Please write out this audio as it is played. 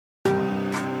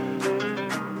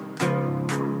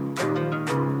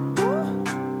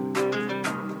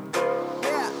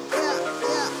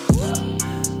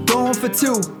for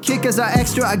two. Kickers are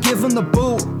extra, I give them the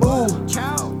boot. Ooh,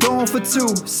 going for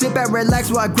two. Sit back, relax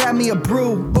while I grab me a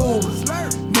brew. Ooh,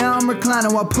 now I'm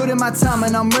reclining while putting my time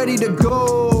and I'm ready to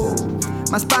go.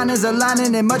 My spine is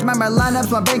aligning and much my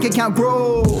lineups, my bank account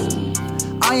grow.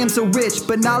 I am so rich,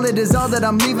 but knowledge is all that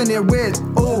I'm leaving it with.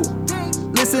 Ooh,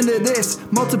 listen to this.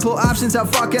 Multiple options, how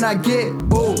far can I get?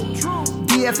 Ooh,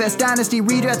 DFS Dynasty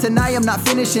redraft tonight, I'm not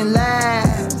finishing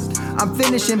last. I'm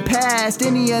finishing past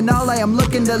any and all, I am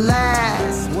looking to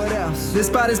last. What else? This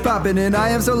spot is popping and I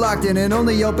am so locked in and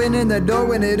only opening the door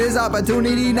when it is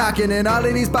opportunity knocking. And all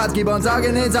of these spots keep on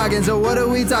talking and talking. So what are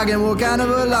we talking? What kind of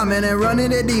alignment? And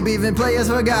running it deep, even players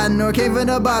forgotten or came from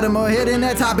the bottom or hitting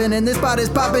that top end. And this spot is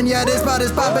popping, yeah, this spot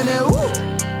is popping. And woo,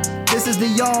 this is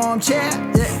the armchair,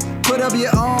 yeah. Put up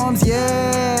your arms,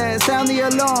 yeah. Sound the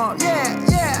alarm, yeah,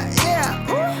 yeah,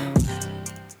 yeah. Woo.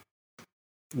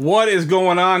 What is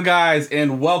going on, guys,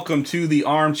 and welcome to the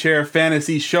Armchair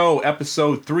Fantasy Show,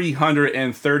 episode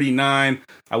 339.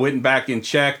 I went back and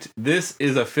checked. This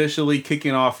is officially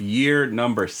kicking off year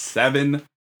number 7.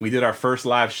 We did our first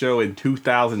live show in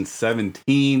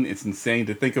 2017. It's insane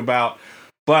to think about.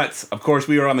 But, of course,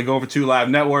 we are on the Go For 2 Live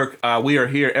Network. We are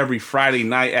here every Friday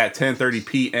night at 10:30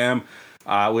 p.m.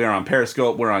 We are on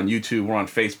Periscope, we're on YouTube, we're on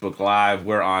Facebook Live,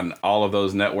 we're on all of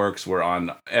those networks, we're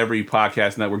on every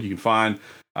podcast network you can find.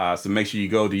 So make sure you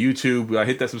go to YouTube,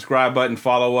 hit that subscribe button,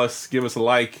 follow us, give us a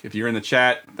like. If you're in the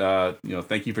chat,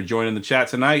 thank you for joining the chat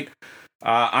tonight.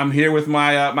 I'm here with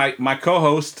my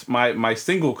co-host, my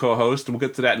single co-host. We'll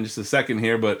get to that in just a second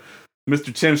here, but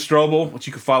Mr. Tim Strobel, which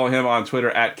you can follow him on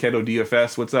Twitter at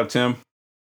KetoDFS. What's up, Tim?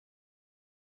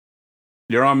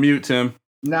 You're on mute, Tim.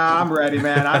 Nah, I'm ready,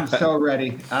 man. I'm so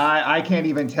ready. I can't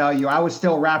even tell you. I was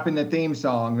still rapping the theme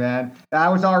song, man. I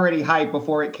was already hyped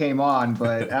before it came on,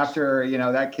 but after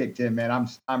that kicked in, man,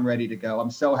 I'm ready to go. I'm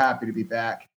so happy to be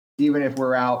back, even if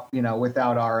we're out,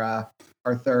 without our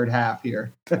third half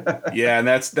here. Yeah, and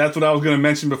that's what I was going to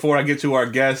mention before I get to our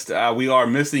guest. We are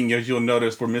missing, as you'll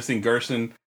notice, we're missing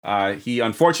Gerson. He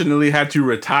unfortunately had to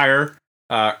retire.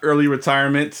 Early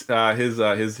retirement.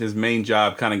 His main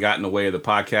job kind of got in the way of the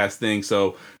podcast thing.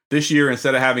 So this year,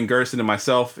 instead of having Gerson and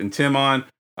myself and Tim on,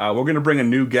 we're going to bring a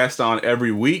new guest on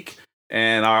every week.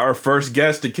 And our first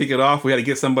guest to kick it off, we had to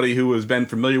get somebody who has been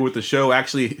familiar with the show.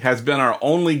 Actually, has been our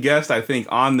only guest, I think,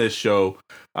 on this show,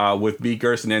 with me,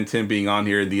 Gerson, and Tim being on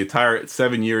here. The entire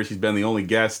 7 years, he's been the only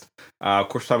guest. Of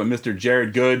course, we're talking about Mr.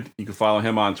 Jared Good. You can follow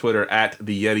him on Twitter at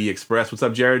the Yeti Express. What's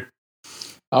up, Jared?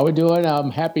 How we doing?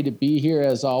 I'm happy to be here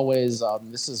as always.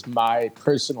 This is my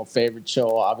personal favorite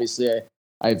show. Obviously,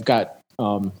 I've got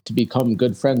to become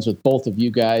good friends with both of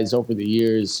you guys over the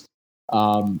years.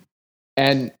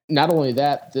 And not only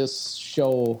that, this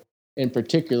show in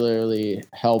particularly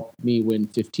helped me win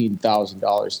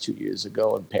 $15,000 2 years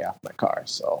ago and pay off my car.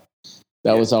 So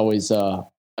that was always a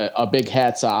big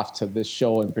hats off to this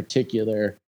show in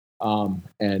particular.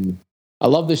 And I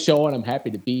love the show, and I'm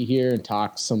happy to be here and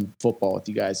talk some football with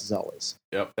you guys as always.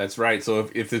 Yep, that's right. So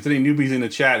if there's any newbies in the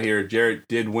chat here, Jared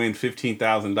did win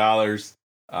 $15,000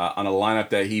 on a lineup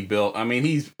that he built. I mean,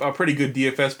 he's a pretty good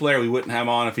DFS player. We wouldn't have him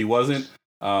on if he wasn't.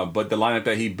 But the lineup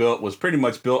that he built was pretty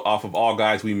much built off of all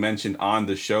guys we mentioned on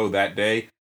the show that day.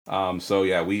 So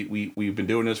yeah, we've been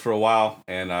doing this for a while,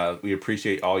 and we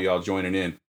appreciate all y'all joining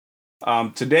in.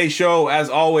 Today's show, as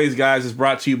always, guys, is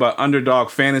brought to you by Underdog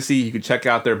Fantasy. You can check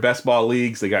out their best ball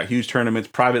leagues. They got huge tournaments,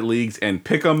 private leagues, and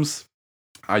pick'ems.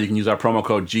 You can use our promo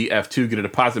code GF2, get a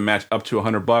deposit match up to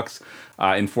 $100.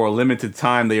 And for a limited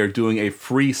time, they are doing a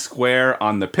free square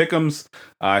on the pick'ems.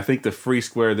 I think the free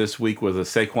square this week was a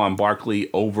Saquon Barkley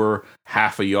over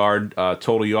half a yard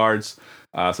total yards.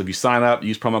 So if you sign up,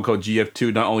 use promo code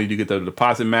GF2, not only do you get the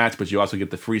deposit match, but you also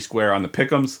get the free square on the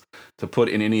pick'ems to put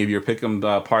in any of your pick'em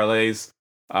parlays.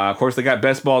 Of course, they got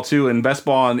best ball too, and best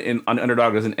ball on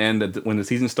Underdog doesn't end when the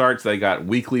season starts. They got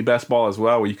weekly best ball as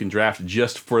well, where you can draft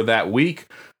just for that week.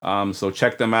 So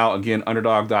check them out again,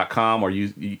 underdog.com, or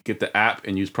you get the app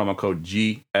and use promo code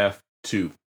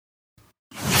GF2.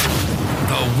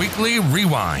 The Weekly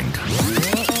Rewind.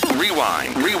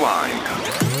 Rewind.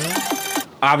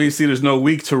 Obviously, there's no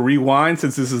week to rewind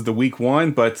since this is the week 1,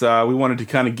 but we wanted to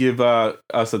kind of give us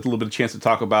a little bit of chance to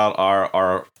talk about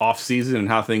our off season and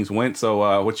how things went.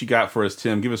 So what you got for us,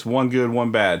 Tim? Give us one good,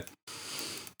 one bad.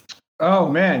 Oh,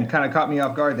 man, kind of caught me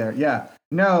off guard there. Yeah.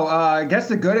 No, I guess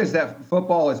the good is that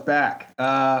football is back.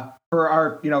 For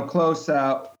our close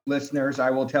listeners, I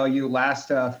will tell you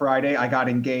last Friday I got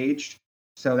engaged.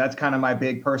 So that's kind of my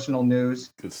big personal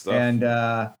news. Good stuff. And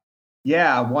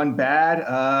one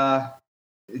bad.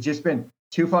 It's just been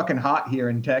too fucking hot here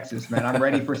in Texas, man. I'm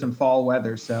ready for some fall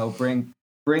weather. So bring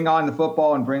on the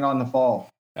football and bring on the fall.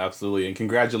 Absolutely, and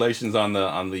congratulations on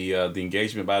the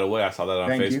engagement. By the way, I saw that on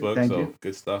Thank you, Facebook. thank So you.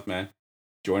 good stuff, man.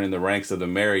 Joining the ranks of the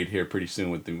married here pretty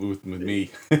soon with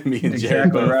me, me and Jared Exactly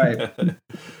both. right.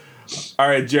 All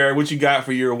right, Jared, what you got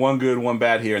for your one good, one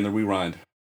bad here in the rerun?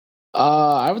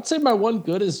 I would say my one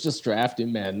good is just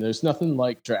drafting, man. There's nothing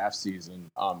like draft season.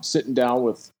 Sitting down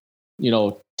with,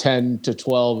 10 to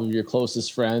 12 of your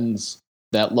closest friends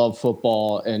that love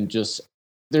football, and just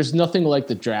there's nothing like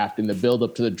the draft and the build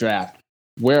up to the draft,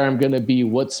 where I'm going to be,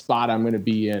 what spot I'm going to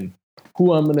be in,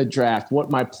 who I'm going to draft,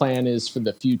 what my plan is for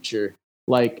the future.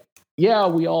 Like, yeah,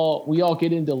 we all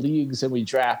get into leagues and we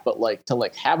draft, but to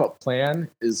have a plan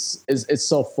is it's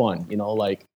so fun,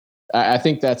 I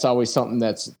think that's always something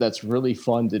that's really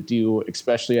fun to do,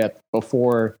 especially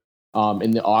before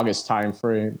in the August time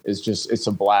frame. It's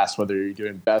a blast, whether you're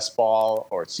doing best ball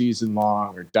or season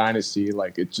long or dynasty.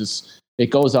 It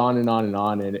goes on and on and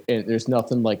on, and there's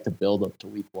nothing like the build up to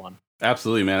week one.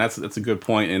 Absolutely, man. That's a good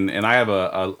point. And I have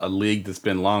a league that's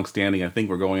been long standing. I think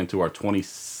we're going into our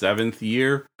 27th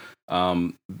year.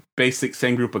 Basic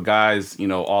same group of guys,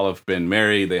 all have been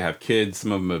married. They have kids.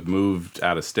 Some of them have moved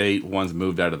out of state. One's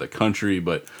moved out of the country,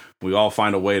 but we all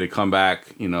find a way to come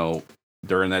back,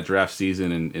 during that draft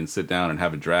season and sit down and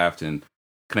have a draft and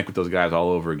connect with those guys all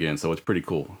over again. So it's pretty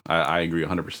cool. I agree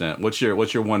 100%. What's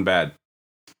your one bad?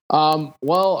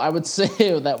 Well, I would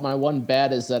say that my one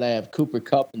bad is that I have Cooper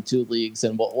Kupp in 2 leagues,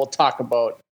 and we'll talk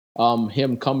about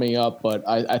him coming up, but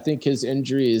I think his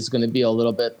injury is going to be a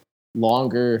little bit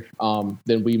longer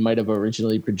than we might have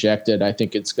originally projected. I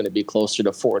think it's going to be closer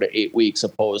to 4 to 8 weeks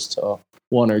opposed to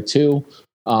 1 or 2.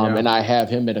 And I have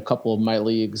him in a couple of my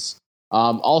leagues.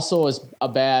 Also, as a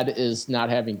bad is not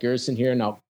having Gerson here.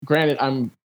 Now, granted, I'm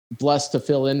blessed to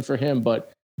fill in for him,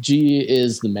 but G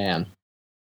is the man.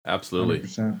 Absolutely.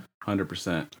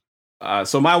 100%.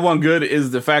 So my one good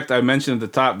is the fact I mentioned at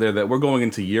the top there that we're going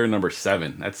into year number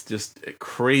 7. That's just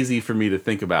crazy for me to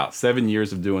think about. 7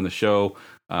 years of doing the show.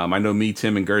 I know me,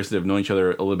 Tim, and Gerson have known each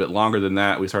other a little bit longer than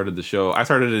that. We started the show. I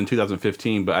started it in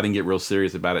 2015, but I didn't get real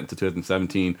serious about it until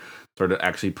 2017. Started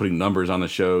actually putting numbers on the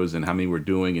shows and how many we're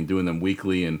doing and doing them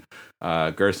weekly. And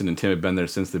Gerson and Tim have been there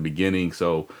since the beginning.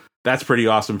 So that's pretty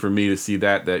awesome for me to see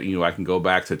that I can go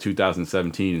back to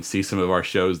 2017 and see some of our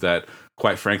shows that,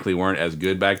 quite frankly, weren't as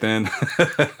good back then.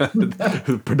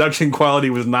 The production quality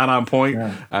was not on point.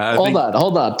 Yeah.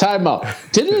 Hold on. Time out.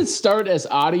 Didn't it start as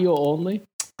audio only?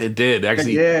 It did,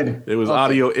 actually. It was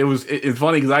audio. It's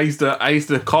funny because I used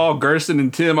to call Gerson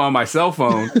and Tim on my cell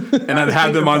phone, and I'd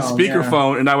have them on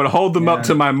speakerphone, and I would hold them up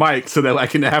to my mic so that I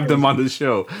can have them on the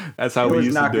show. That's how we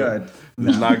used to do it. It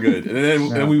was not good.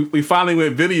 And then we finally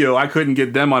went video. I couldn't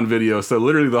get them on video, so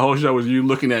literally the whole show was you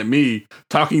looking at me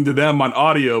talking to them on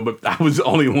audio, but I was the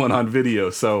only one on video.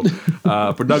 So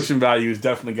production value has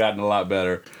definitely gotten a lot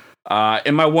better.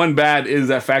 And my one bad is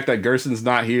that fact that Gerson's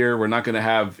not here. We're not going to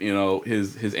have,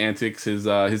 his antics, his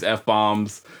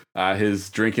F-bombs, his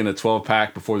drinking a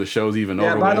 12-pack before the show's even over.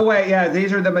 Yeah, by the way,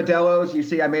 these are the Modelo's. You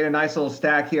see, I made a nice little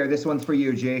stack here. This one's for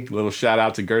you, G. Little shout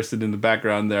out to Gerson in the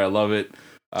background there. I love it.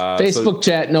 Facebook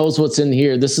chat knows what's in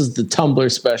here. This is the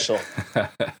Tumblr special.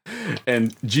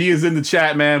 And G is in the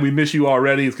chat, man. We miss you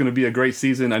already. It's going to be a great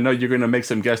season. I know you're going to make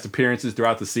some guest appearances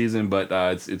throughout the season, but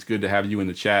it's good to have you in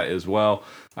the chat as well.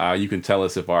 You can tell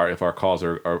us if our calls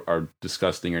are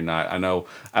disgusting or not. I know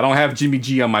I don't have Jimmy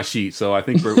G on my sheet, so I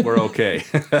think we're okay.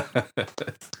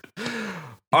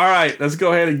 All right, let's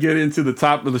go ahead and get into the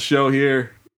top of the show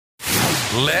here.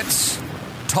 Let's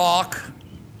talk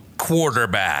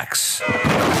quarterbacks.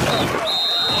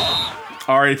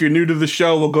 All right, if you're new to the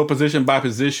show, we'll go position by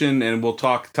position, and we'll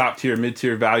talk top tier, mid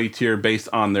tier, value tier based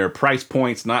on their price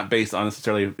points, not based on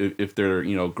necessarily if they're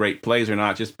great plays or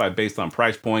not, just based on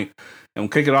price point. And we'll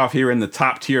kick it off here in the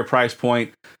top tier price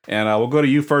point, and we'll go to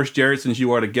you first, Jared, since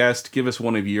you are the guest. Give us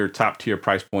one of your top tier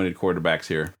price pointed quarterbacks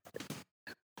here.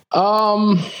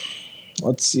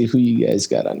 Let's see who you guys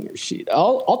got on your sheet.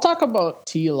 I'll talk about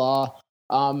T-Law.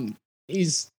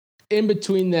 He's in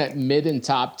between that mid and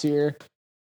top tier,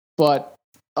 but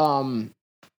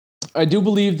I do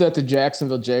believe that the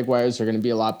Jacksonville Jaguars are going to be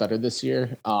a lot better this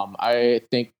year. I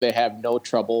think they have no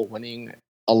trouble winning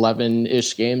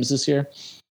 11-ish games this year.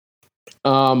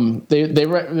 They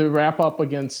wrap up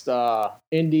against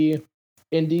Indy.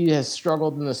 Indy has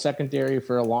struggled in the secondary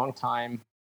for a long time.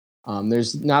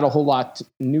 There's not a whole lot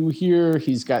new here.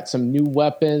 He's got some new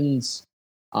weapons.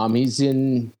 He's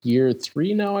in year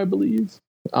 3 now, I believe.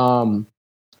 Going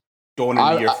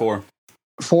into year 4.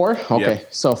 4? Okay. Yeah.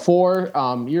 So 4,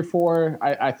 year 4.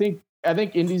 I think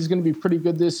Indy's going to be pretty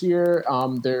good this year.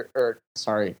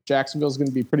 Jacksonville's going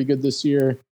to be pretty good this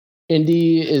year.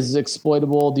 Indy is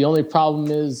exploitable. The only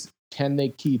problem is can they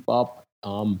keep up?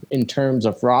 In terms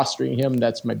of rostering him,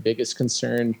 that's my biggest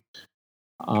concern.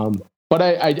 But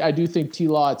I do think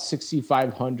T-Law at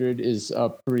 6,500 is a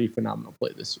pretty phenomenal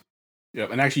play this year.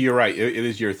 Yep, and actually, you're right. It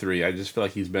is year 3. I just feel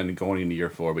like he's been going into year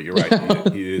 4, but you're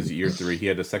right. He is year 3. He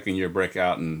had the second year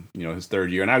breakout and his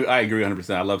third year, and I agree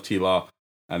 100%. I love T-Law.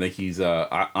 I think he's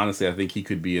honestly, I think he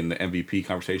could be in the MVP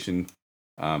conversation.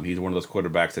 He's one of those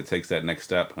quarterbacks that takes that next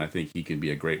step, and I think he can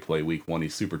be a great play week 1.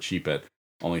 He's super cheap at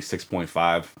only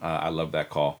 6.5. I love that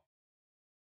call.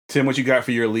 Tim, what you got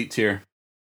for your elite tier?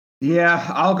 Yeah,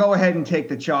 I'll go ahead and take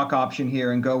the chalk option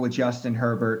here and go with Justin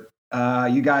Herbert.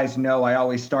 You guys know I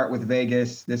always start with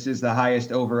Vegas. This is the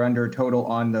highest over/under total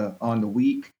on the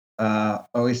week, at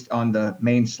least on the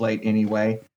main slate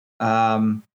anyway.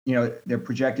 They're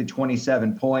projected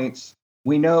 27 points.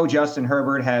 We know Justin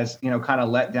Herbert has kind of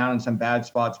let down in some bad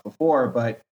spots before,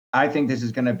 but I think this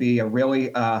is going to be a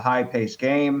really high-paced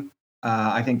game.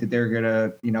 I think that they're going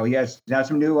to, he has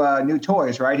some new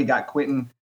toys, right? He got Quentin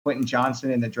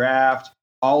Johnson in the draft.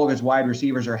 All of his wide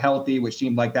receivers are healthy, which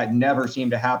seemed like that never seemed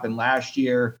to happen last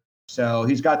year. So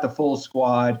he's got the full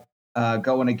squad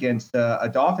going against a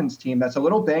Dolphins team that's a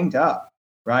little banged up,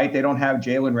 right? They don't have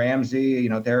Jalen Ramsey.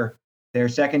 Their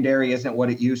secondary isn't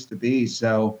what it used to be.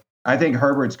 So I think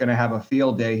Herbert's going to have a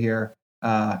field day here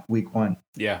week 1.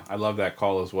 Yeah, I love that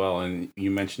call as well. And you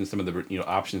mentioned some of the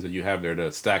options that you have there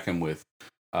to stack him with.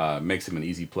 Makes him an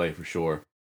easy play for sure.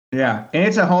 Yeah, and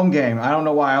it's a home game. I don't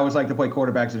know why. I always like to play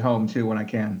quarterbacks at home, too, when I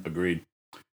can. Agreed.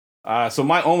 So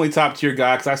my only top-tier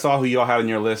guy, because I saw who y'all had on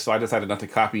your list, so I decided not to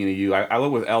copy any of you. I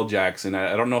went with L. Jackson.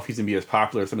 I don't know if he's going to be as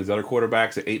popular as some of these other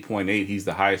quarterbacks. At 8.8, he's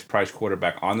the highest-priced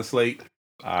quarterback on the slate.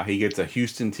 He gets a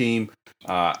Houston team.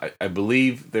 I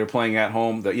believe they're playing at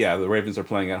home. The Ravens are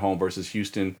playing at home versus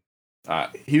Houston.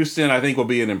 Houston, I think, will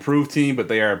be an improved team, but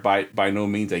they are by no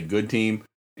means a good team.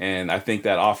 And I think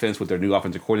that offense with their new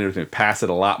offensive coordinator is going to pass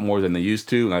it a lot more than they used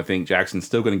to. And I think Jackson's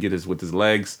still going to get with his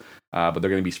legs, but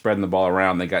they're going to be spreading the ball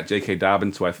around. They got J.K.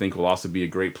 Dobbins, who I think will also be a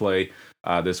great play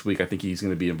this week. I think he's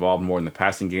going to be involved more in the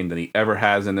passing game than he ever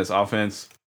has in this offense.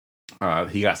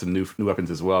 He got some new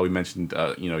weapons as well. We mentioned,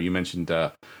 you mentioned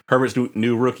Herbert's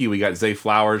new rookie. We got Zay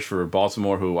Flowers for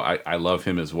Baltimore, who I love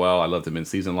him as well. I loved him in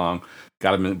season long.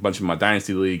 Got him in a bunch of my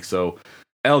dynasty leagues. So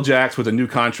L. Jax with a new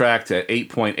contract at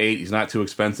 8.8. He's not too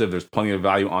expensive. There's plenty of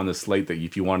value on the slate that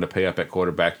if you wanted to pay up at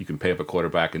quarterback, you can pay up at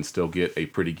quarterback and still get a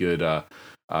pretty good,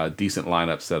 decent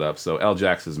lineup set up. So L.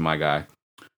 Jax is my guy.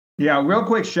 Yeah, real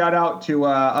quick shout out to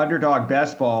Underdog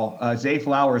Best Ball. Zay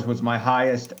Flowers was my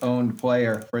highest owned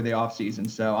player for the offseason.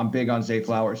 So I'm big on Zay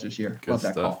Flowers this year. Good Love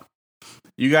that stuff. call.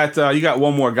 You got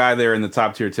one more guy there in the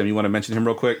top tier, Tim. You want to mention him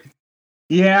real quick?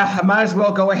 Yeah, I might as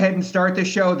well go ahead and start the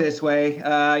show this way.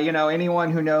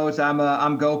 Anyone who knows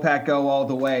I'm Go Pack Go all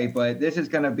the way, but this is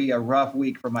going to be a rough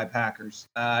week for my Packers.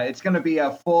 It's going to be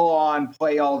a full-on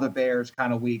play all the Bears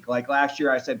kind of week. Like last year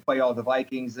I said play all the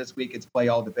Vikings. This week it's play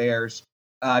all the Bears.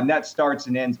 And that starts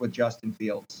and ends with Justin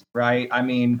Fields, right? I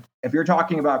mean, if you're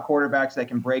talking about quarterbacks that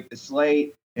can break the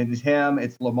slate, it's him,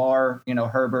 it's Lamar,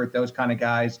 Herbert, those kind of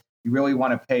guys. You really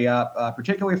want to pay up,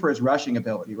 particularly for his rushing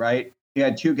ability, right? He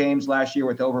had 2 games last year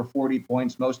with over 40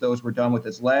 points. Most of those were done with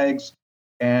his legs.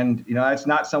 And, that's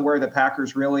not somewhere the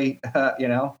Packers really,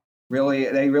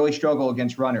 they really struggle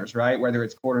against runners, right? Whether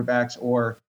it's quarterbacks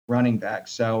or running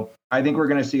backs. So I think we're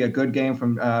going to see a good game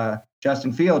from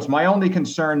Justin Fields. My only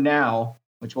concern now,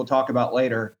 which we'll talk about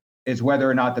later, is whether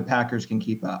or not the Packers can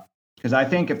keep up. Because I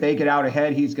think if they get out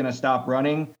ahead, he's going to stop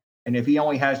running. And if he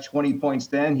only has 20 points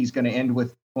then, he's going to end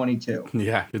with 22.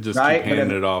 Yeah, he'll just keep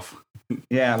handing it off.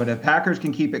 Yeah, but if Packers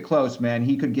can keep it close, man,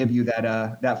 he could give you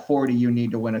that 40 you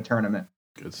need to win a tournament.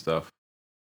 Good stuff.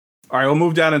 All right, we'll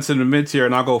move down into the mid tier,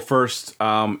 and I'll go first.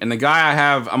 And the guy I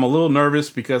have, I'm a little nervous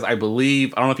because I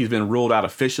don't know if he's been ruled out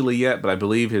officially yet, but I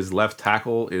believe his left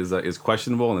tackle is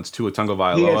questionable, and it's Tua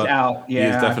Tagovailoa. He is out. Yeah,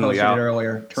 he is definitely out.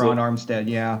 Earlier, Teron Armstead.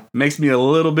 Yeah, makes me a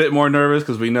little bit more nervous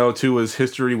because we know Tua's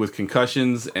history with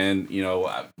concussions, and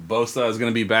Bosa is going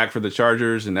to be back for the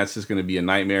Chargers, and that's just going to be a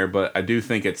nightmare. But I do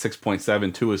think at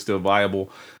 6.7, Tua is still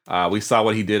viable. We saw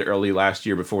what he did early last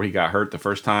year before he got hurt the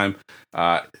first time,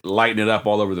 lighting it up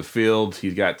all over the field.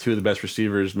 He's got 2 of the best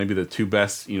receivers, maybe the 2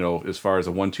 best, as far as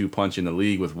a 1-2 punch in the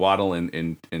league with Waddle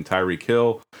and Tyreek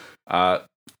Hill.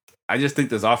 I just think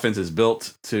this offense is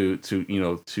built to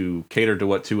cater to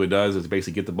what Tua does, is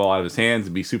basically get the ball out of his hands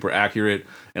and be super accurate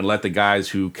and let the guys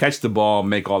who catch the ball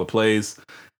make all the plays.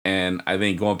 And I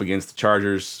think going up against the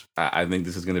Chargers, I think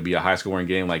this is going to be a high scoring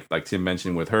game, like Tim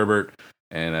mentioned with Herbert.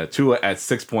 And Tua at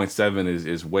 6.7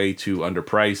 is way too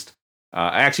underpriced.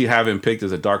 I actually have him picked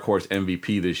as a dark horse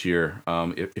MVP this year.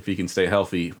 If he can stay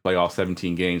healthy, play all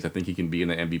 17 games, I think he can be in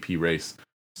the MVP race.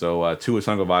 So Tua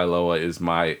Tagovailoa is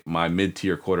my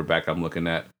mid-tier quarterback I'm looking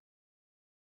at.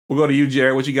 We'll go to you,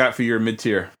 Jared. What you got for your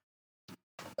mid-tier?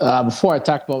 Before I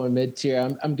talk about my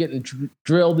mid-tier, I'm getting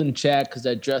drilled in chat because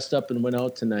I dressed up and went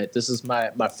out tonight. This is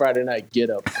my Friday night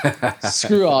get-up.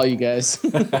 Screw all you guys.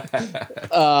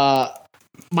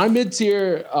 My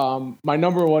mid-tier, my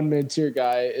number one mid-tier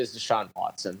guy is Deshaun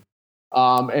Watson.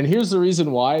 And here's the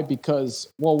reason why. Because,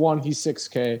 well, one, he's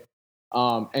 6K.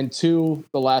 And two,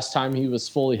 the last time he was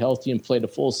fully healthy and played a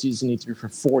full season, he threw for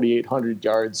 4,800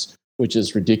 yards, which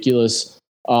is ridiculous.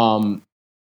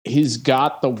 He's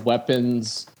got the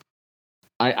weapons.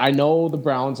 I know the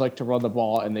Browns like to run the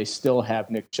ball, and they still have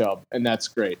Nick Chubb, and that's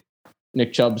great.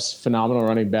 Nick Chubb's phenomenal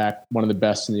running back, one of the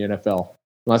best in the NFL.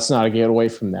 Let's not get away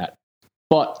from that.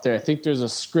 But I think there's a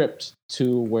script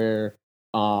to where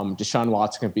Deshaun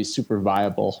Watson can be super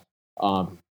viable.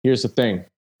 Here's the thing.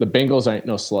 The Bengals ain't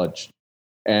no sludge.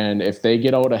 And if they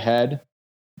get out ahead,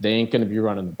 they ain't going to be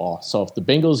running the ball. So if the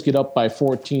Bengals get up by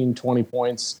 14, 20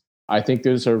 points, I think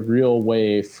there's a real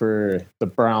way for the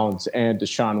Browns and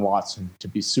Deshaun Watson to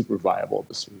be super viable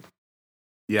this week.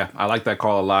 Yeah, I like that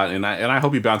call a lot, and I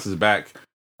hope he bounces back.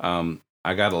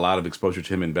 I got a lot of exposure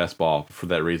to him in best ball for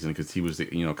that reason, because he was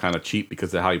kind of cheap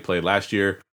because of how he played last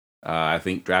year. I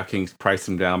think DraftKings priced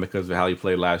him down because of how he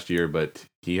played last year, but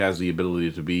he has the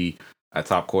ability to be a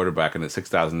top quarterback, and at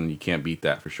 6,000, you can't beat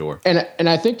that for sure. And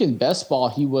I think in best ball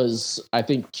he was, I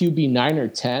think, QB 9 or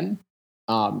 10.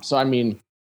 So I mean,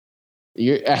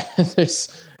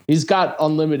 he's got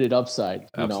unlimited upside.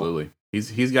 Absolutely.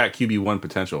 He's got QB1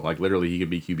 potential. Like, literally, he could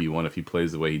be QB1 if he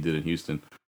plays the way he did in Houston.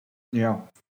 Yeah.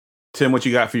 Tim, what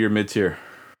you got for your mid-tier?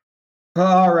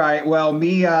 All right. Well,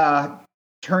 me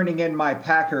turning in my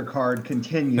Packer card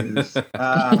continues.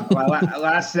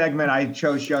 Last segment, I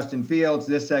chose Justin Fields.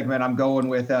 This segment, I'm going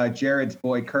with Jared's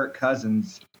boy, Kirk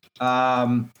Cousins.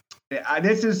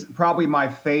 This is probably my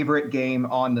favorite game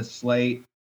on the slate.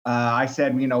 I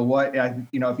said,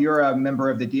 if you're a member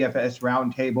of the DFS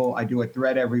Roundtable, I do a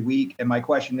thread every week. And my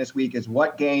question this week is,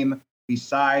 what game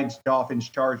besides Dolphins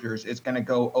Chargers is going to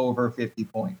go over 50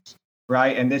 points,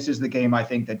 right? And this is the game I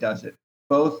think that does it.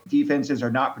 Both defenses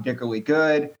are not particularly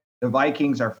good. The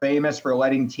Vikings are famous for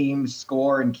letting teams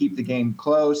score and keep the game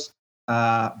close.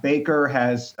 Baker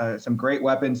has some great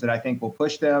weapons that I think will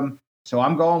push them. So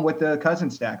I'm going with the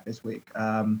Cousins stack this week.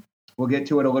 We'll get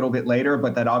to it a little bit later,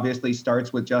 but that obviously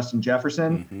starts with Justin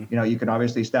Jefferson. Mm-hmm. You can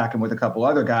obviously stack him with a couple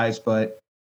other guys, but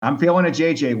I'm feeling a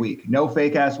JJ week. No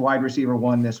fake ass wide receiver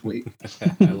one this week.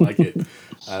 I like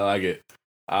it.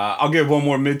 I'll give one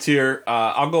more mid-tier.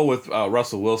 I'll go with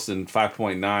Russell Wilson,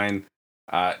 5.9.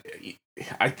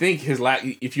 I think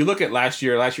if you look at last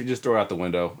year just throw it out the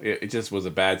window. It just was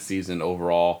a bad season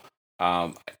overall.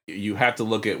 You have to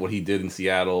look at what he did in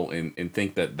Seattle and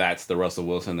think that that's the Russell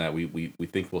Wilson that we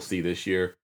think we'll see this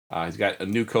year. He's got a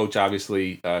new coach,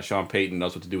 obviously. Sean Payton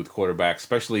knows what to do with quarterbacks.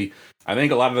 Especially, I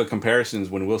think a lot of the comparisons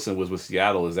when Wilson was with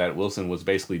Seattle is that Wilson was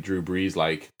basically Drew Brees,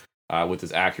 with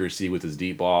his accuracy, with his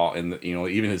deep ball, and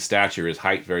even his stature, his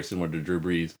height, very similar to Drew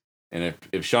Brees. And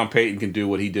if Sean Payton can do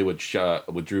what he did with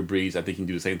Drew Brees, I think he can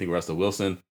do the same thing with Russell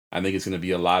Wilson. I think it's going to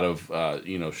be a lot of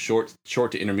short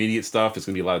to intermediate stuff. It's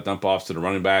going to be a lot of dump offs to the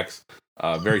running backs.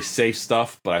 Very safe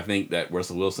stuff, but I think that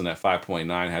Russell Wilson at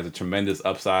 5.9 has a tremendous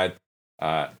upside.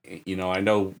 I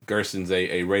know Gerson's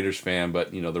a Raiders fan,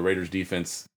 but the Raiders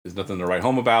defense is nothing to write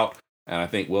home about. And I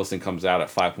think Wilson comes out at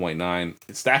 5.9.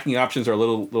 Stacking options are a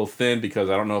little thin because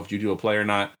I don't know if you do a play or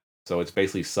not. So it's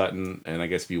basically Sutton, and I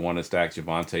guess if you want to stack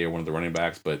Javonte or one of the running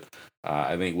backs, but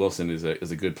I think Wilson is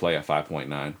a good play at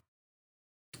 5.9.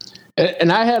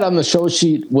 And I had on the show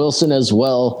sheet Wilson as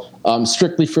well,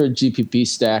 strictly for a GPP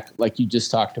stack, like you just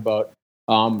talked about.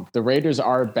 The Raiders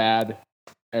are bad,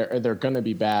 or they're going to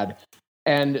be bad.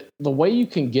 And the way you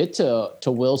can get to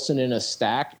Wilson in a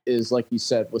stack is, like you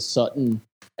said, with Sutton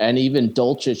and even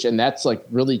Dulcich, and that's like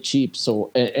really cheap.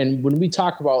 So, and when we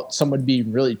talk about someone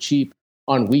being really cheap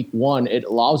on week one, it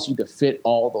allows you to fit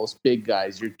all those big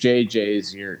guys, your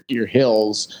JJs, your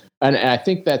Hills. And I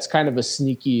think that's kind of a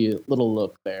sneaky little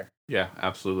look there. Yeah,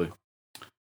 absolutely. All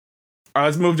right,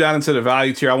 let's move down into the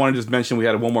value tier. I want to just mention we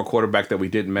had one more quarterback that we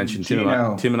didn't mention. Tim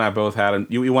and I both had him.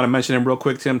 You want to mention him real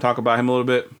quick, Tim? Talk about him a little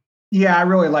bit? Yeah, I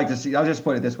really like to see. I'll just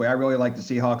put it this way. I really like the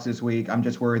Seahawks this week. I'm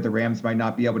just worried the Rams might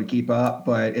not be able to keep up,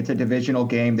 but it's a divisional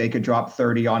game. They could drop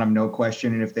 30 on them, no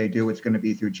question. And if they do, it's going to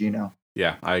be through Geno.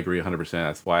 Yeah, I agree 100%.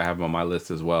 That's why I have him on my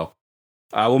list as well.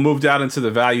 We'll move down into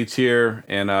the value tier,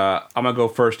 and I'm gonna go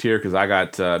first here because I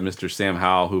got Mr. Sam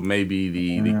Howell, who may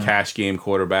be the cash game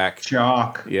quarterback.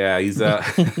 Chalk. Yeah, he's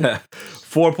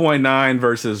 4.9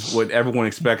 versus what everyone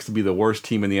expects to be the worst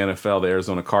team in the NFL, the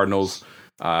Arizona Cardinals.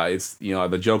 It's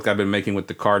the joke I've been making with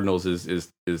the Cardinals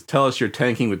is tell us you're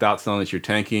tanking without telling us you're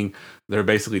tanking. They're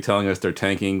basically telling us they're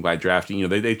tanking by drafting.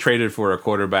 They traded for a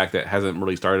quarterback that hasn't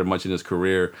really started much in his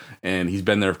career, and he's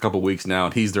been there for a couple weeks now,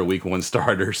 and he's their week 1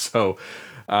 starter. So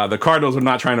the Cardinals are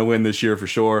not trying to win this year for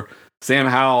sure. Sam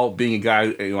Howell, being a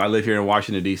guy, I live here in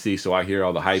Washington D.C., so I hear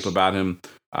all the hype about him.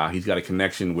 He's got a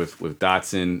connection with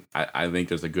Dotson. I think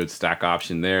there's a good stack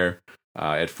option there.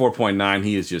 At 4.9,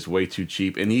 he is just way too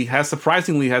cheap, and he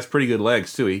surprisingly has pretty good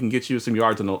legs too. He can get you some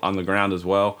yards on the ground as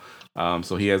well.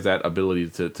 So he has that ability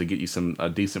to get you a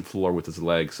decent floor with his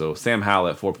legs. So Sam Howell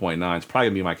at 4.9 is probably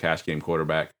gonna be my cash game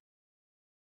quarterback.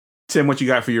 Tim, what you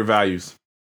got for your values?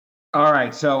 All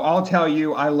right, so I'll tell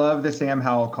you, I love the Sam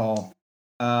Howell call,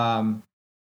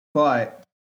 but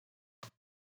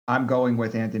I'm going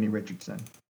with Anthony Richardson.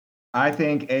 I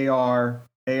think AR5,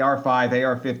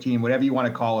 AR15, whatever you want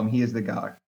to call him, he is the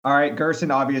guy. All right,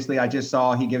 Gerson, obviously, I just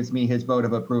saw he gives me his vote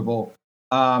of approval.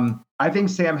 I think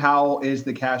Sam Howell is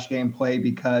the cash game play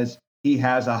because he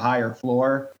has a higher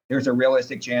floor. There's a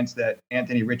realistic chance that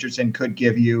Anthony Richardson could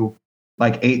give you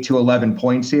like 8 to 11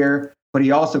 points here, but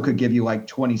he also could give you like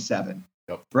 27,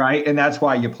 right? And that's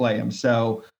why you play him.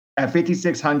 So at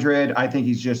 5,600, I think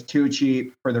he's just too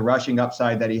cheap for the rushing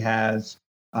upside that he has.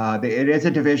 It is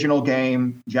a divisional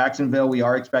game. Jacksonville, we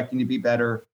are expecting to be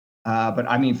better. But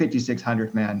I mean,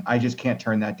 5,600, man, I just can't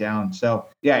turn that down. So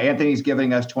yeah, Anthony's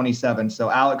giving us 27. So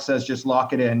Alex says just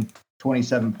lock it in,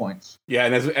 27 points. Yeah,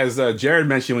 and as Jared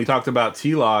mentioned, we talked about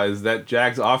T-Law, is that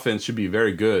Jags offense should be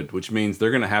very good, which means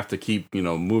they're going to have to keep,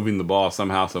 moving the ball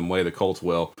somehow, some way. The Colts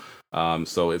will.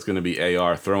 So it's going to be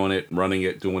AR throwing it, running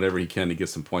it, doing whatever he can to get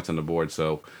some points on the board.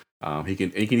 So he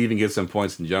can even get some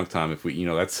points in junk time if we,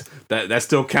 that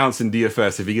still counts in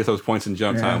DFS. If he gets those points in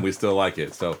junk time, we still like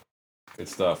it. So good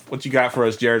stuff. What you got for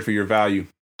us, Jared, for your value?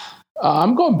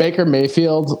 I'm going Baker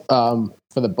Mayfield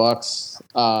for the Bucks.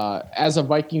 As a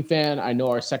Viking fan, I know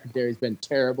our secondary's been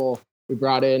terrible. We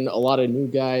brought in a lot of new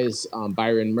guys,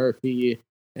 Byron Murphy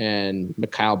and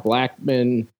Mikhail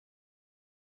Blackman.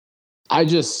 I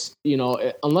just,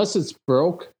 unless it's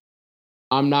broke,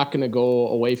 I'm not going to go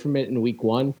away from it in week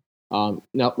 1.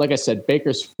 Now, like I said,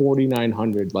 Baker's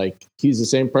 4,900. Like, he's the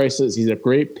same price as he's a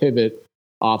great pivot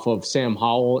off of Sam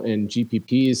Howell and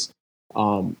GPPs.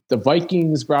 The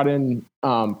Vikings brought in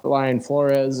Brian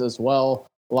Flores as well.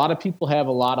 A lot of people have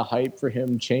a lot of hype for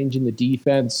him changing the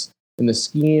defense and the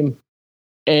scheme.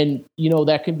 And,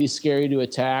 that can be scary to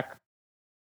attack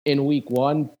in week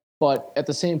 1. But at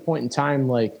the same point in time,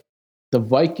 like, the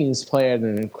Vikings play at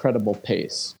an incredible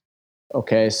pace.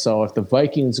 Okay, so if the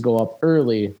Vikings go up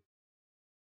early,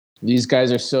 these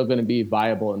guys are still going to be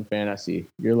viable in fantasy.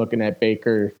 You're looking at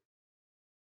Baker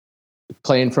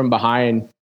playing from behind.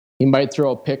 He might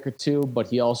throw a pick or two, but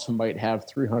he also might have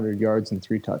 300 yards and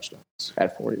 3 touchdowns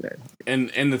at 49.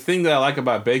 And the thing that I like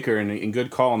about Baker, and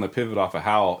good call on the pivot off of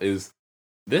Howell, is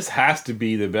this has to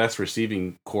be the best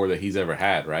receiving core that he's ever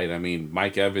had, right? I mean,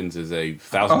 Mike Evans is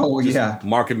 1,000. Oh, yeah.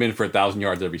 Mark him in for 1,000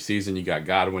 yards every season. You got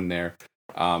Godwin there.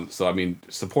 So, I mean,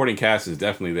 supporting cast is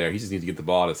definitely there. He just needs to get the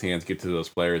ball in his hands, get to those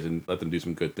players, and let them do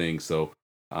some good things. So,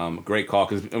 great call.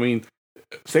 Because, I mean,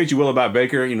 say what you will about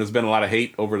Baker, there's been a lot of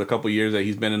hate over the couple of years that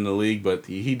he's been in the league, but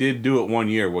he did do it one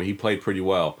year where he played pretty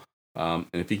well. And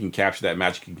if he can capture that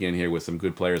magic again here with some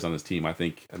good players on his team, I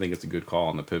think it's a good call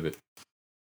on the pivot.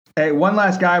 Hey, one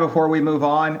last guy before we move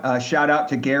on. Shout out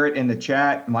to Garrett in the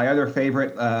chat. My other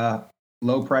favorite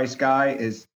low price guy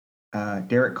is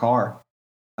Derek Carr.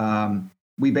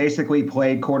 We basically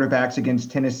played quarterbacks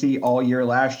against Tennessee all year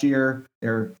last year.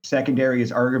 Their secondary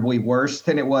is arguably worse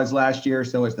than it was last year.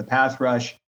 So is the pass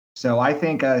rush. So I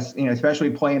think,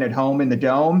 especially playing at home in the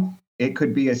Dome, it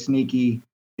could be a sneaky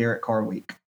Derek Carr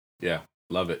week. Yeah,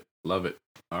 love it. Love it.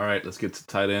 All right, let's get to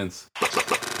tight ends.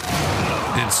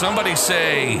 Did somebody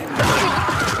say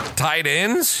tight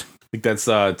ends? I think that's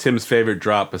Tim's favorite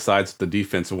drop besides the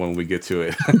defensive one when we get to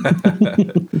it.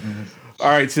 All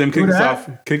right, Tim,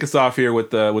 kick us off here with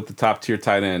the top tier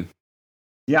tight end.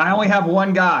 Yeah, I only have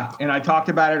one guy, and I talked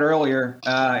about it earlier.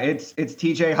 It's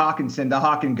TJ Hawkinson, the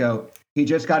Hawkin goat. He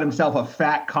just got himself a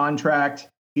fat contract.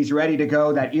 He's ready to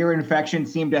go. That ear infection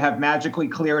seemed to have magically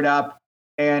cleared up,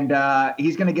 and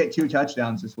he's going to get 2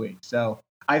 touchdowns this week. So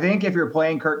I think if you're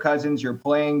playing Kirk Cousins, you're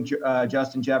playing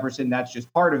Justin Jefferson, that's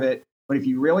just part of it. But if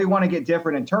you really want to get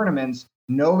different in tournaments,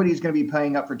 nobody's going to be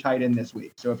paying up for tight end this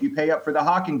week. So if you pay up for the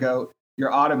Hawkin goat,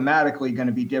 you're automatically going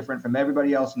to be different from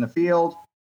everybody else in the field.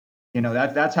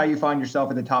 That's how you find yourself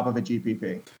at the top of a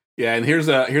GPP. Yeah, and here's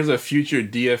a future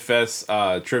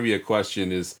DFS trivia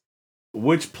question: is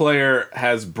which player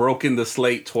has broken the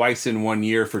slate twice in 1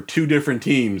 year for two different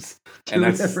teams? And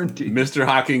that's Mr.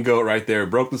 Hocking Goat right there.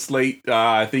 Broke the slate,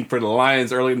 I think, for the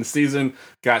Lions early in the season,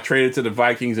 got traded to the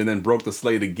Vikings, and then broke the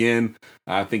slate again.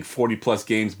 I think 40-plus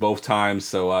games both times.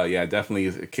 So, definitely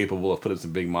is capable of putting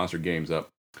some big monster games up.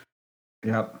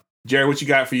 Yep. Jared, what you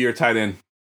got for your tight end?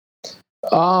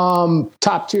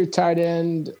 Top tier tight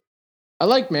end. I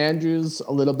like Mandrews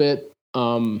a little bit.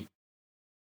 The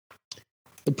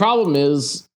problem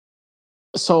is,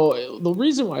 so the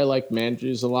reason why I like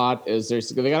Mandrews a lot is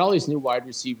they got all these new wide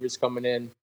receivers coming in.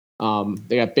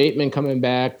 They got Bateman coming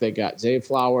back. They got Zay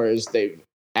Flowers. They've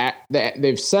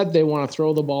said they want to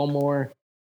throw the ball more.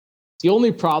 The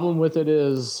only problem with it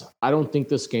is I don't think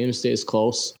this game stays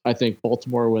close. I think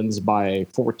Baltimore wins by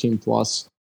 14 plus.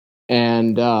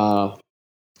 And you're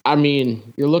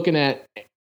looking at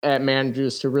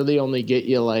Mandrews to really only get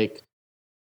you like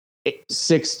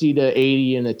 60 to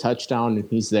 80 in a touchdown, and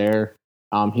he's there.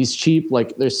 He's cheap.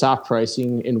 Like, there's soft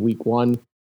pricing in week 1.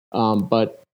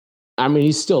 But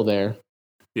he's still there.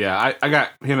 Yeah, I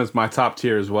got him as my top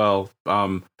tier as well.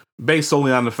 Based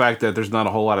solely on the fact that there's not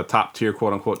a whole lot of top tier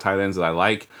quote unquote tight ends that I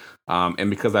like. And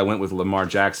because I went with Lamar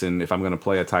Jackson, if I'm going to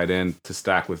play a tight end to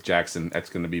stack with Jackson, that's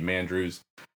going to be Mandrews.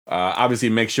 Obviously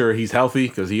make sure he's healthy,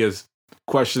 because he is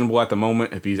questionable at the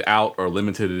moment. If he's out or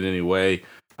limited in any way,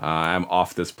 I'm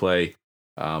off this play.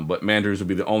 But Mandrews would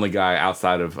be the only guy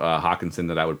outside of Hawkinson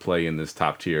that I would play in this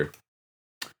top tier.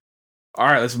 All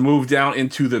right, let's move down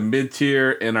into the mid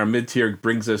tier, and our mid tier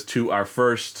brings us to our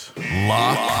first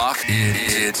lock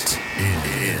it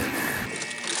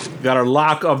in. Got our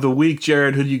lock of the week.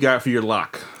 Jared, who do you got for your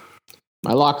lock?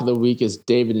 My lock of the week is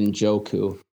David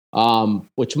Njoku,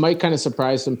 which might kind of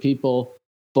surprise some people,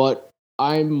 but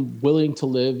I'm willing to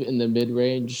live in the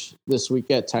mid-range this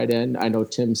week at tight end. I know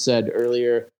Tim said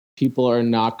earlier people are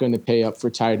not going to pay up for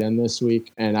tight end this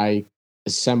week, and I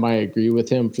semi-agree with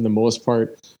him for the most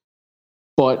part.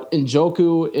 But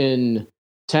Njoku in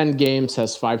 10 games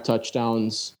has 5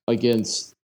 touchdowns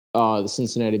against the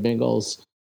Cincinnati Bengals.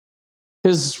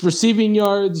 His receiving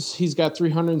yards, he's got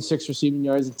 306 receiving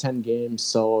yards in 10 games,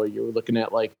 so you're looking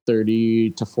at like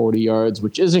 30 to 40 yards,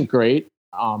 which isn't great.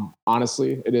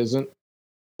 Honestly, it isn't.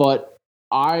 But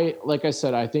like I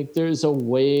said, I think there's a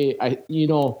way.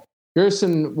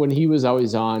 Gerson, when he was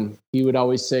always on, he would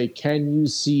always say, "Can you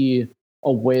see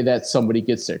a way that somebody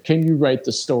gets there? Can you write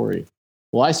the story?"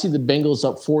 Well, I see the Bengals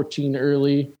up 14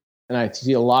 early, and I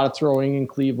see a lot of throwing in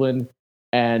Cleveland.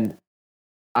 And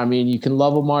you can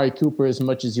love Amari Cooper as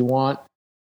much as you want.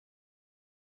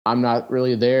 I'm not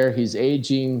really there. He's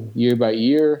aging year by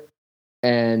year.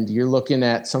 And you're looking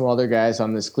at some other guys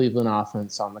on this Cleveland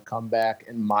offense on the comeback,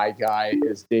 and my guy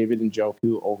is David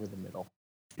Njoku over the middle.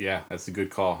 Yeah, that's a good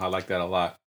call. I like that a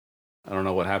lot. I don't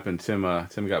know what happened. Tim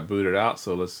got booted out,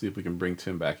 so let's see if we can bring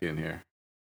Tim back in here.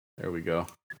 There we go.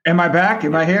 Am I back?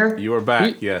 Am I here? You are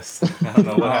back, yes. I don't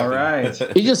know what happened. All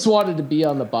right. He just wanted to be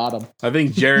on the bottom. I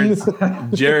think Jared's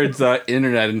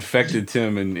internet infected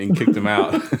Tim and kicked him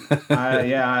out.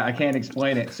 I can't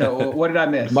explain it. So what did I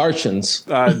miss? Martians.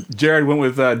 Jared went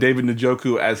with David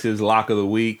Njoku as his lock of the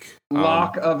week.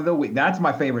 Lock of the week. That's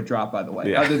my favorite drop, by the way.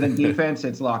 Yeah. Other than defense,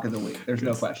 it's lock of the week. There's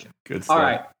no question. Good stuff. All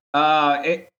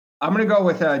right. I'm going to go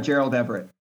with Gerald Everett.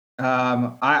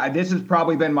 This has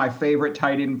probably been my favorite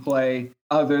tight end play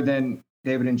other than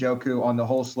David Njoku on the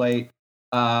whole slate.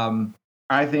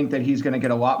 I think that he's going to get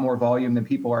a lot more volume than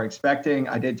people are expecting.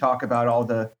 I did talk about all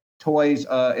the toys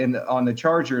on the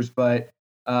Chargers, but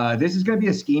this is going to be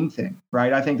a scheme thing,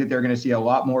 right? I think that they're going to see a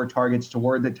lot more targets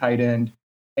toward the tight end,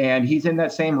 and he's in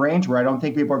that same range where I don't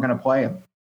think people are going to play him,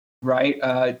 right?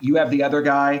 You have the other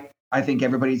guy I think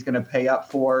everybody's going to pay up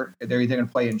for. They're either going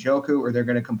to play Njoku or they're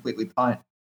going to completely punt.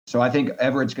 So I think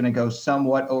Everett's going to go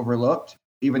somewhat overlooked,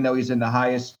 even though he's in the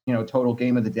highest, total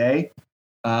game of the day.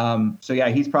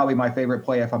 He's probably my favorite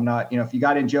play. If I'm not, if you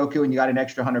got Njoku and you got an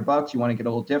extra $100, you want to get a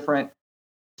little different,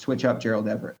 switch up Gerald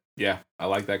Everett. Yeah, I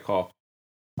like that call.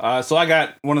 So I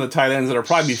got one of the tight ends that are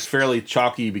probably fairly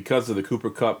chalky because of the Cooper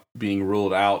Kupp being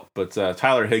ruled out. But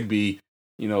Tyler Higbee,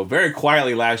 very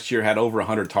quietly last year had over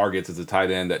 100 targets as a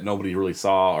tight end that nobody really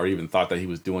saw or even thought that he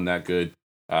was doing that good.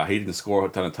 He didn't score a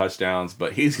ton of touchdowns,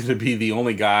 but he's going to be the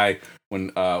only guy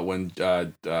when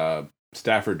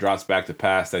Stafford drops back to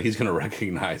pass that he's going to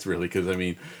recognize, really, because, I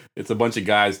mean, it's a bunch of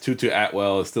guys. Tutu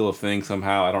Atwell is still a thing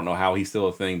somehow. I don't know how he's still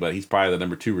a thing, but he's probably the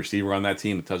number 2 receiver on that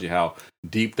team. It tells you how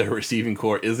deep their receiving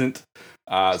core isn't.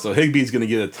 So Higbee's going to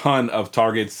get a ton of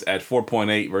targets at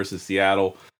 4.8 versus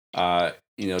Seattle.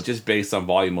 Just based on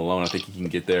volume alone, I think he can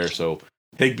get there. So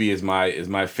Higbee is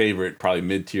my favorite, probably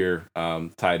mid-tier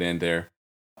tight end there.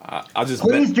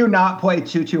 Please do not play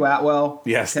Tutu Atwell.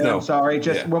 Yes, no. I'm sorry.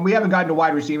 When we haven't gotten to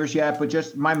wide receivers yet, but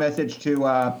just my message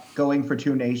to Going for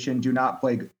Two Nation: do not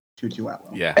play Tutu Atwell.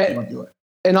 Yeah, don't do it.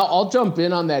 And I'll jump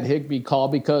in on that Higbee call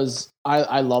because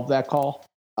I love that call.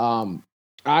 I'm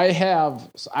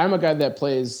a guy that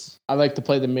plays. I like to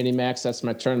play the mini max. That's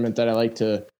my tournament that I like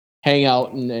to hang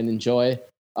out and enjoy.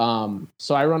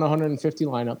 So I run 150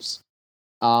 lineups.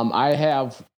 I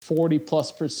have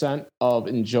 40+% of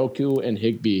Njoku and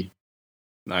Higbee.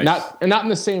 Nice. Not in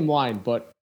the same line, but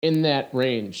in that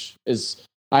range.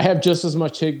 I have just as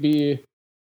much Higbee,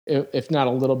 if not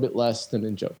a little bit less than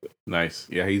Njoku. Nice.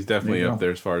 Yeah, he's definitely up there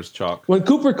as far as chalk. When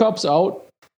Cooper Kupp's out,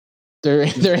 there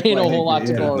ain't a whole lot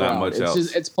to go around. Not much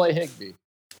else. It's play Higbee.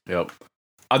 Yep.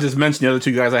 I'll just mention the other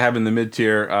 2 guys I have in the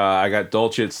mid-tier. I got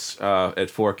Dulcich at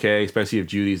 4K, especially if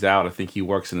Judy's out. I think he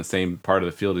works in the same part of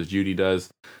the field as Judy does.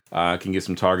 Can get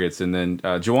some targets. And then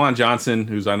Juwan Johnson,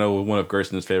 who's I know one of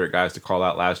Gerson's favorite guys to call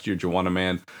out last year, Juwan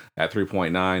Man at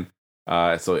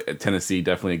 3.9. So at Tennessee,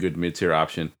 definitely a good mid-tier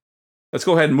option. Let's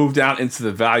go ahead and move down into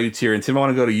the value tier. And Tim, I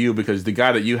want to go to you because the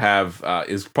guy that you have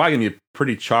is probably going to be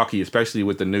pretty chalky, especially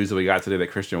with the news that we got today that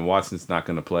Christian Watson's not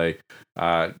going to play.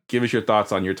 Give us your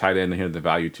thoughts on your tight end here in the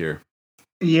value tier.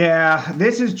 Yeah,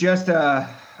 this is just a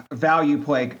value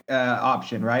play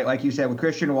option, right? Like you said, with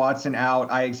Christian Watson out,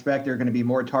 I expect there are going to be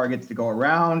more targets to go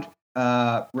around.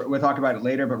 We'll talk about it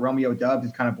later, but Romeo Doubs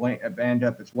is kind of banged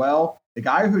up as well. The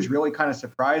guy who's really kind of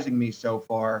surprising me so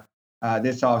far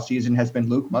this offseason has been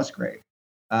Luke Musgrave.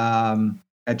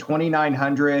 At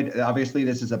 2,900, obviously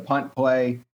this is a punt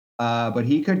play, but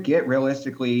he could get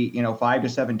realistically, 5 to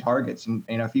 7 targets. And,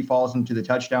 if he falls into the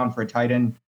touchdown for a tight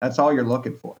end, that's all you're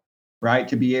looking for, right?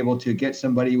 To be able to get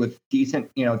somebody with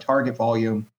decent, target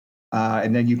volume,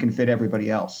 and then you can fit everybody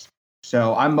else.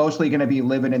 So I'm mostly going to be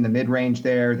living in the mid-range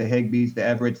there, the Higbees, the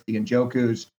Everetts, the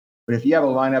Njokus. But if you have a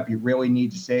lineup you really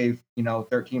need to save,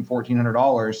 $1,300,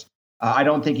 $1,400, I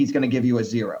don't think he's going to give you a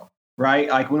 0, right?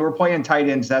 Like when we're playing tight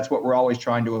ends, that's what we're always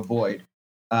trying to avoid.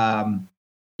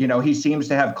 He seems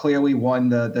to have clearly won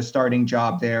the starting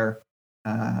job there,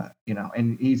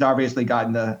 and he's obviously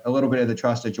gotten a little bit of the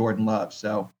trust of Jordan Love.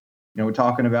 So, we're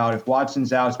talking about if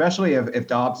Watson's out, especially if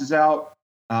Dobbs is out,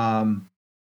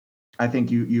 I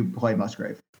think you play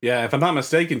Musgrave. Yeah, if I'm not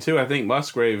mistaken, too, I think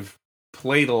Musgrave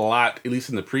played a lot, at least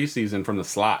in the preseason, from the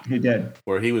slot. He did.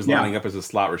 Where he was lining up as a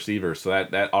slot receiver. So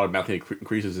that automatically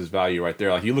increases his value right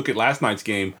there. Like you look at last night's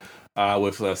game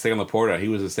with Sam Laporta, he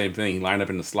was the same thing. He lined up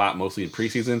in the slot mostly in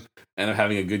preseason, ended up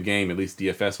having a good game, at least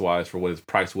DFS-wise, for what his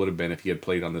price would have been if he had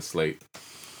played on this slate.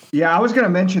 Yeah, I was going to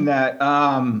mention that.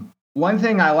 One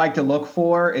thing I like to look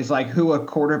for is like who a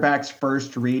quarterback's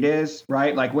first read is,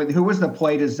 right? Like who was the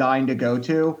play designed to go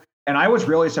to? And I was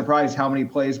really surprised how many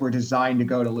plays were designed to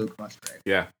go to Luke Musgrave.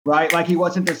 Yeah. Right? Like he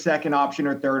wasn't the second option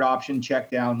or third option check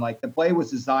down. Like the play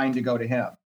was designed to go to him,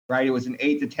 right? It was an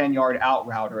 8 to 10 yard out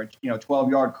route or a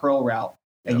 12-yard curl route.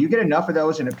 And you get enough of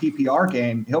those in a PPR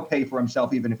game, he'll pay for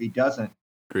himself even if he doesn't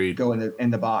go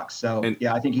in the box. So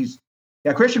I think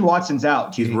Christian Watson's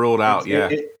out. He's ruled out.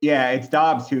 It's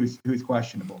Dobbs who's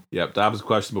questionable. Yep, Dobbs is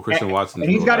questionable. Christian Watson.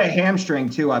 And he's got a hamstring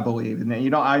too, I believe. And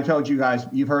then I told you guys,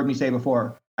 you've heard me say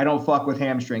before, I don't fuck with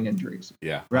hamstring injuries.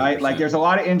 Yeah. 100%. Right? Like there's a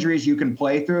lot of injuries you can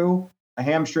play through. A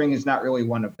hamstring is not really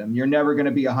one of them. You're never going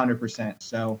to be 100%.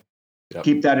 So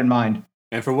keep that in mind.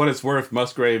 And for what it's worth,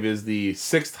 Musgrave is the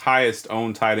 6th highest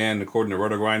owned tight end according to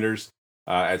Roto Grinders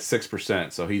at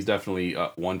 6%. So he's definitely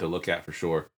one to look at for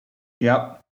sure.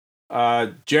 Yep.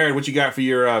 Jared, what you got for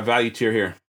your value tier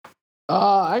here?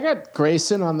 I got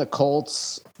Grayson on the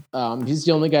Colts. He's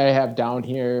the only guy I have down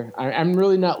here. I'm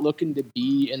really not looking to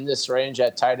be in this range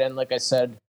at tight end. Like I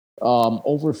said,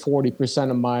 over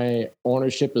 40% of my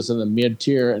ownership is in the mid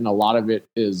tier, and a lot of it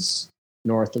is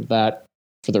north of that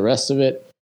for the rest of it.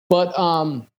 But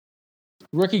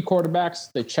rookie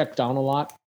quarterbacks, they check down a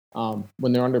lot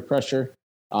when they're under pressure.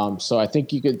 So I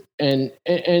think you could, and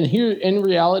here in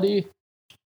reality,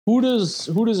 who does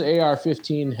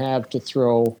AR-15 have to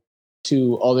throw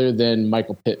to other than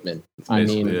Michael Pittman? I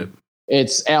mean,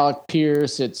 it's Alec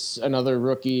Pierce, it's another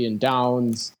rookie in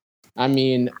Downs. I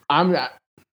mean, I'm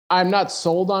not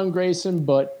sold on Grayson,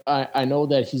 but I know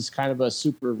that he's kind of a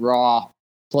super raw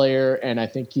player, and I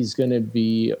think he's going to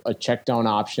be a check down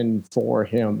option for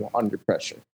him under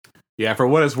pressure. Yeah, for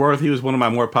what it's worth, he was one of my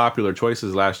more popular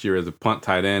choices last year as a punt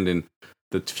tight end, and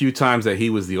the few times that he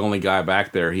was the only guy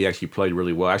back there, he actually played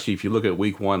really well. Actually, if you look at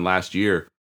week 1 last year,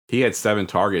 he had 7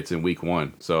 targets in week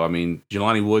 1. So, I mean,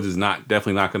 Jelani Woods is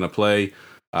definitely not going to play.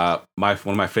 One of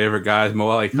my favorite guys,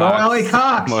 Mo Alley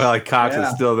Cox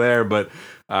is still there, but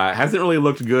hasn't really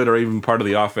looked good or even part of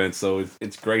the offense. So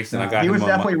it's Grayson. No, I got he him was on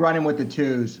definitely running with the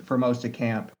twos for most of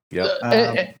camp.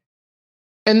 Yep.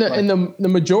 And the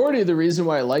majority of the reason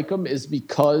why I like him is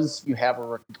because you have a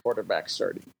rookie quarterback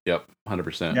starting. Yep,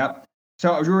 100%. Yep.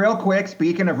 So real quick,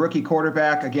 speaking of rookie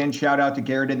quarterback, again, shout out to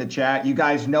Garrett in the chat. You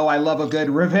guys know I love a good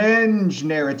revenge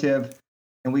narrative.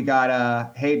 And we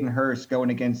got Hayden Hurst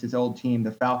going against his old team,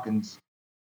 the Falcons.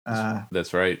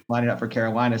 That's right. Lining up for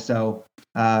Carolina. So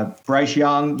Bryce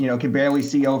Young, can barely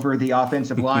see over the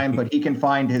offensive line, but he can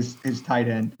find his tight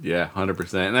end. Yeah,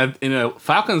 100%. And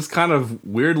Falcons kind of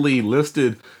weirdly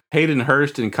listed Hayden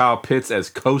Hurst and Kyle Pitts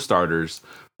as co-starters,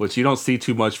 which you don't see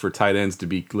too much for tight ends to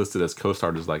be listed as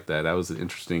co-starters like that. That was an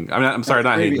interesting. I mean, I'm sorry,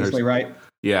 not Hayden Hurst. Previously, right?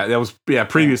 Yeah, that was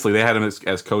previously they had him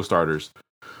as co-starters.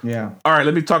 Yeah. All right,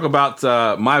 let me talk about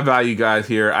my value guys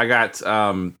here. I got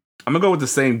I'm gonna go with the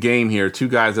same game here. 2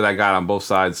 guys that I got on both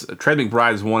sides. Trey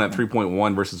McBride is one at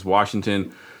 3.1 versus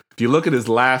Washington. If you look at his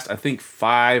last, I think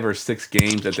 5 or 6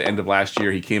 games at the end of last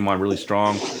year, he came on really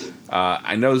strong.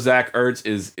 I know Zach Ertz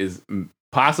is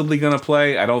possibly going to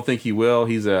play. I don't think he will.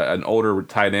 He's an older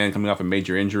tight end coming off a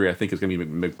major injury. I think it's going to be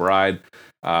McBride.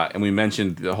 And we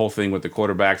mentioned the whole thing with the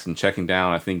quarterbacks and checking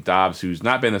down. I think Dobbs, who's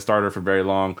not been a starter for very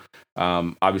long,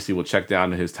 obviously will check down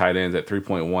to his tight ends at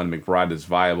 3.1. McBride is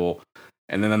viable.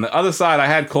 And then on the other side, I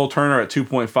had Cole Turner at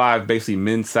 2.5, basically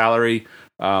min salary.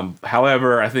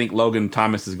 However, I think Logan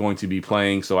Thomas is going to be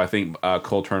playing, so I think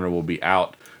Cole Turner will be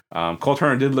out. Cole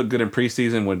Turner did look good in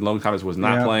preseason when Logan Thomas was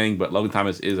not playing, but Logan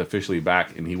Thomas is officially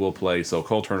back and he will play. So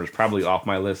Cole Turner is probably off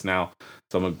my list now.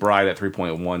 So McBride at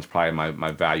 3.1 is probably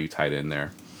my value tight end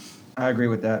there. I agree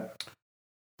with that.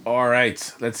 All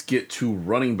right, let's get to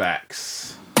running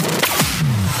backs.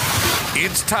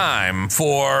 It's time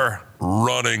for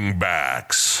running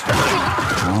backs.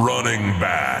 Running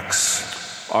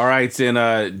backs. All right,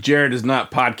 and Jared is not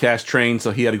podcast trained,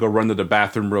 so he had to go run to the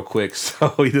bathroom real quick, so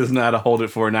he doesn't know how to hold it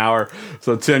for an hour.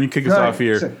 So, Tim, you kick us off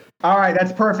here. All right,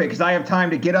 that's perfect, because I have time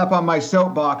to get up on my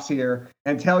soapbox here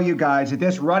and tell you guys that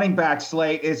this running back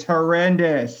slate is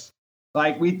horrendous.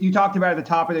 Like you talked about at the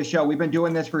top of the show, we've been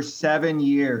doing this for 7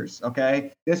 years,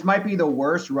 okay? This might be the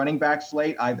worst running back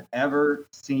slate I've ever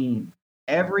seen.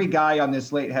 Every guy on this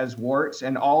slate has warts,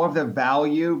 and all of the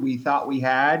value we thought we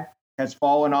had has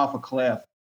fallen off a cliff.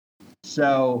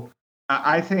 So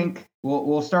I think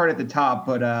we'll start at the top,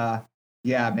 but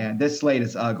yeah, man, this slate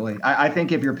is ugly. I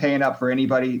think if you're paying up for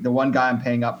anybody, the one guy I'm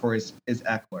paying up for is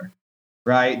Eckler,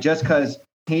 right? Just because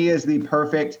he is the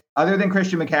perfect, other than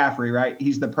Christian McCaffrey, right?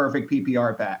 He's the perfect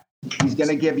PPR back. He's going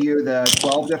to give you the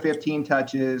 12 to 15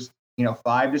 touches,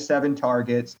 5 to 7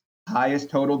 targets, highest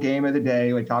total game of the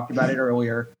day. We talked about it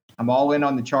earlier. I'm all in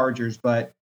on the Chargers,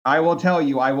 but I will tell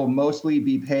you, I will mostly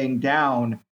be paying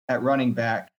down at running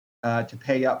back to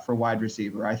pay up for wide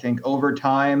receiver. I think over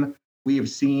time, we have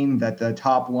seen that the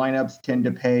top lineups tend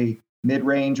to pay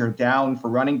mid-range or down for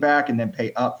running back and then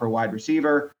pay up for wide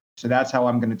receiver. So that's how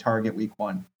I'm going to target week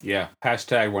 1. Yeah,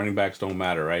 hashtag running backs don't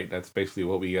matter, right? That's basically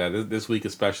what we got this week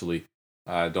especially.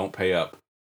 Don't pay up.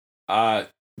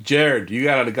 Jared, you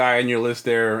got a guy on your list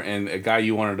there and a guy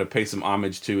you wanted to pay some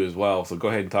homage to as well. So go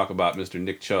ahead and talk about Mr.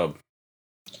 Nick Chubb.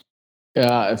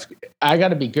 If I got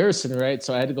to be Gerson, right?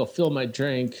 So I had to go fill my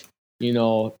drink, be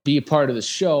a part of the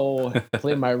show,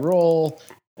 play my role,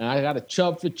 and I got a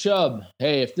Chubb for Chubb.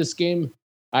 Hey, if this game,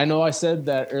 I know I said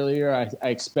that earlier, I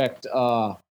expect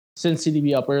Cincy to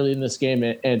be up early in this game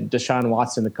and Deshaun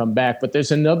Watson to come back, but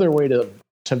there's another way to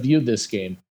view this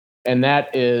game, and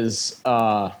that is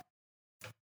on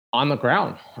the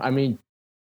ground. I mean,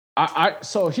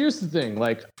 so here's the thing,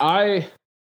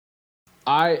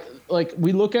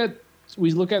 we look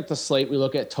at the slate, we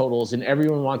look at totals, and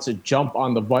everyone wants to jump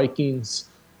on the Vikings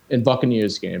and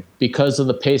Buccaneers game because of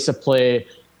the pace of play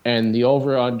and the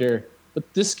over-under.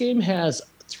 But this game has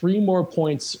 3 more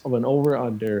points of an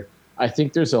over-under. I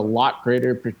think there's a lot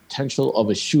greater potential of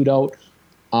a shootout.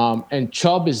 And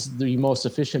Chubb is the most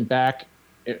efficient back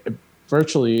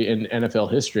virtually in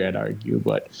NFL history, I'd argue.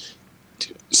 But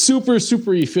super,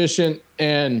 super efficient.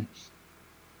 And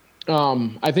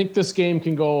I think this game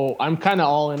can go. I'm kind of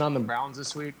all in on the Browns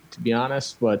this week, to be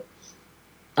honest. But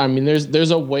I mean,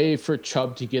 there's a way for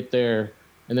Chubb to get there,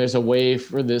 and there's a way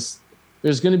for this.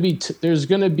 There's going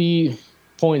to be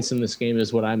points in this game,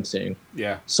 is what I'm saying.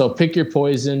 Yeah. So pick your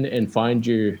poison and find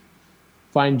your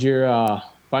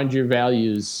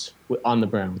values on the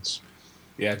Browns.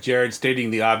 Yeah, Jared stating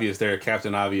the obvious there,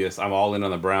 Captain Obvious. I'm all in on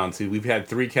the Browns. See, we've had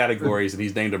 3 categories, and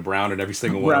he's named a Brown in every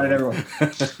single one. Brown of and them.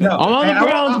 everyone. No, I'm on the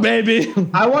Browns, baby.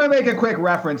 I want to make a quick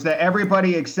reference that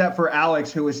everybody except for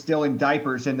Alex, who is still in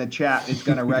diapers in the chat, is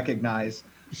going to recognize.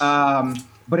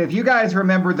 But if you guys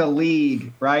remember The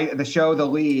League, right? The show The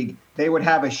League, they would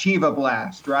have a Shiva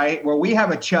blast, right? Well, we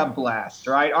have a Chubb blast,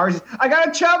 right? Ours is, I got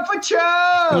a Chubb for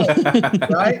Chubb,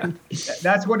 right?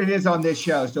 That's what it is on this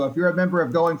show. So if you're a member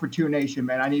of Going for Two Nation,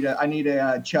 man, I need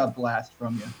a Chubb blast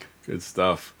from you. Good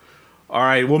stuff. All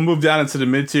right, we'll move down into the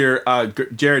mid-tier.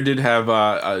 Jared did have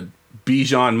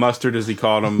Bijan Mustard, as he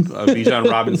called him, Bijan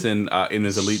Robinson in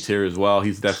his elite tier as well.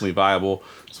 He's definitely viable.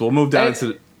 So we'll move down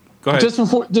into – go ahead. Just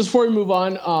before we move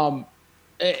on,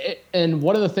 and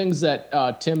one of the things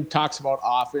that Tim talks about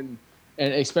often,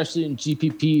 and especially in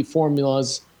GPP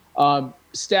formulas,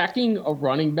 stacking a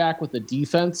running back with a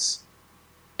defense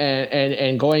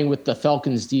and going with the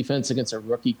Falcons defense against a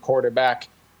rookie quarterback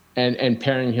and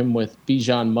pairing him with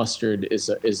Bijan Mustard is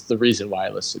the reason why I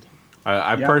listed him.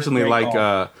 I personally like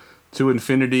To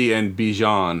Infinity and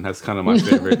Bijan. That's kind of my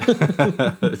favorite.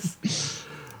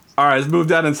 All right, let's move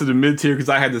down into the mid-tier because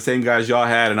I had the same guys y'all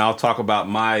had, and I'll talk about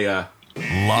my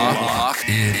Lock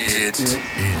it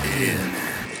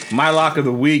in. My lock of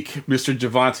the week, Mr.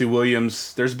 Javonte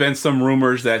Williams. There's been some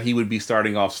rumors that he would be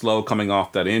starting off slow coming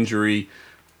off that injury.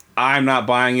 I'm not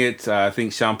buying it. I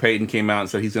think Sean Payton came out and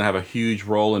said he's going to have a huge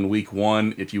role in week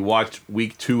 1. If you watch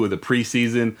week 2 of the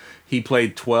preseason, he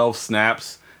played 12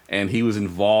 snaps and he was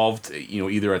involved,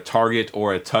 either a target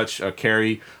or a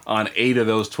carry on 8 of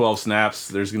those 12 snaps.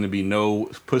 There's going to be no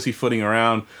pussyfooting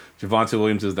around. Javonte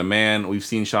Williams is the man. We've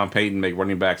seen Sean Payton make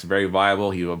running backs very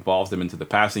viable. He evolves them into the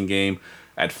passing game.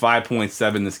 At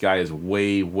 5.7, this guy is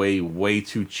way, way, way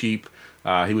too cheap.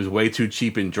 He was way too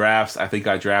cheap in drafts. I think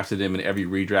I drafted him in every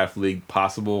redraft league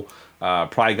possible.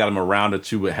 Probably got him a round or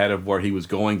 2 ahead of where he was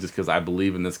going just because I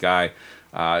believe in this guy.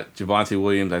 Javonte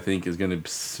Williams, I think, is going to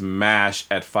smash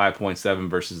at 5.7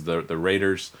 versus the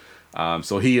Raiders.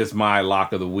 So he is my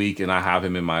lock of the week, and I have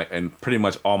him in pretty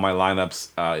much all my lineups,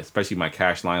 especially my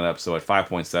cash lineup. So at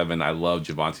 5.7, I love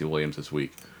Javonte Williams this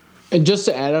week. And just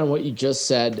to add on what you just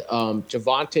said,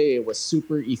 Javonte was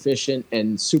super efficient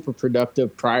and super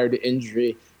productive prior to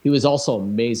injury. He was also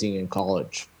amazing in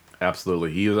college.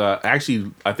 Absolutely. He was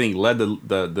actually, I think, led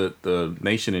the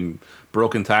nation in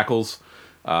broken tackles,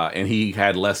 and he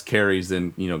had less carries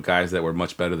than guys that were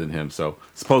much better than him. So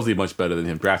supposedly much better than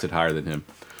him, drafted higher than him.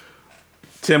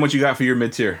 Tim, what you got for your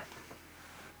mid-tier?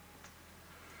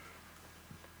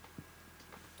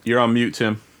 You're on mute,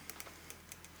 Tim.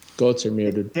 Goats are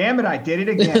muted. Damn it, I did it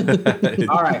again.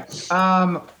 All right.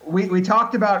 We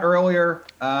talked about earlier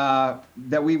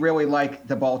that we really like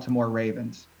the Baltimore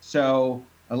Ravens. So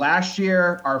last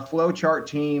year, our flowchart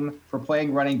team for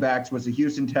playing running backs was the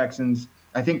Houston Texans.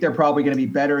 I think they're probably going to be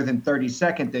better than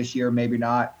 32nd this year, maybe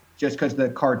not, just because the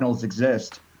Cardinals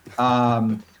exist.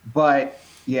 But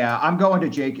yeah, I'm going to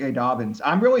J.K. Dobbins.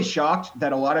 I'm really shocked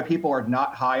that a lot of people are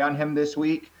not high on him this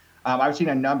week. I've seen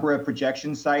a number of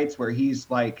projection sites where he's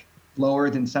like lower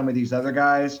than some of these other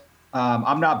guys.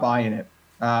 I'm not buying it.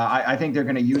 I think they're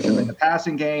going to use him in the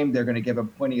passing game. They're going to give him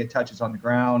plenty of touches on the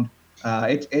ground.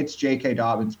 It's J.K.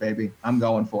 Dobbins, baby. I'm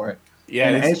going for it. Yeah,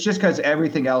 and it's just because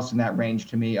everything else in that range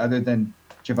to me, other than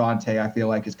Javonte, I feel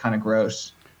like is kind of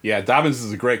gross. Yeah, Dobbins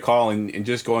is a great call, and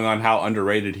just going on how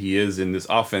underrated he is in this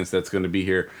offense that's going to be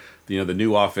here. The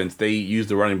new offense, they use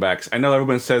the running backs. I know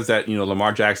everyone says that,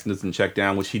 Lamar Jackson doesn't check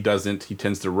down, which he doesn't. He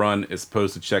tends to run as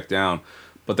opposed to check down.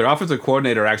 But their offensive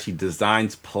coordinator actually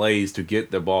designs plays to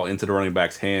get the ball into the running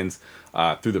back's hands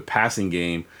through the passing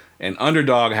game. And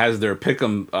Underdog has their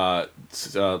pick'em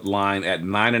line at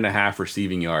 9.5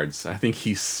 receiving yards. I think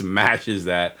he smashes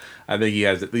that. I think he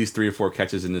has at least 3 or 4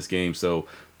 catches in this game. So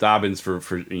Dobbins for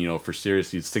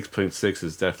seriously 6.6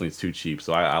 is definitely too cheap.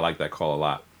 So I like that call a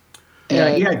lot.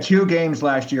 Yeah, he had 2 games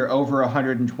last year over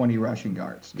 120 rushing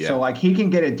yards. Yeah. So he can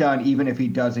get it done even if he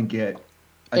doesn't get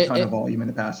a ton of volume in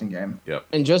the passing game. Yep.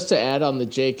 And just to add on the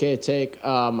JK take,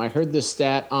 I heard this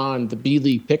stat on the B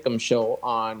League Pick'em show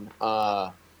on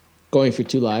Going for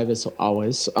Two Live as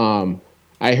always.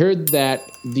 I heard that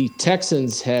the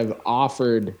Texans have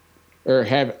offered or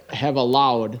have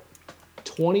allowed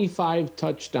 25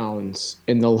 touchdowns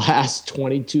in the last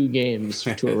 22 games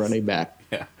to a running back.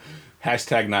 Yeah.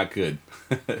 Hashtag not good.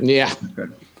 Yeah.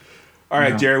 Good. All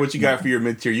right, Jared, what you got for your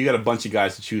mid-tier? You got a bunch of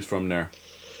guys to choose from there.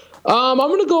 I'm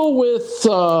going to go with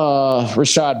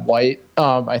Rachaad White.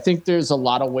 I think there's a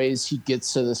lot of ways he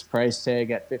gets to this price tag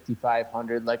at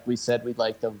 $5,500. Like we said, we'd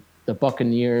like the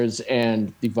Buccaneers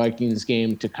and the Vikings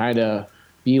game to kind of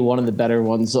be one of the better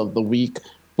ones of the week.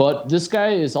 But this guy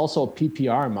is also a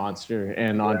PPR monster,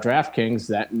 and on DraftKings,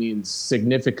 that means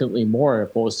significantly more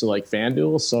opposed to like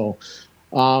FanDuel. So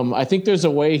I think there's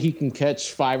a way he can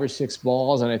catch 5 or 6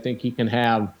 balls, and I think he can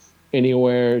have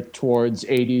anywhere towards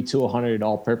 80 to 100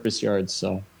 all-purpose yards.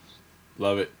 So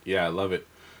love it. Yeah, I love it.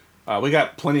 We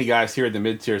got plenty of guys here at the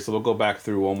mid-tier, so we'll go back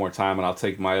through one more time, and I'll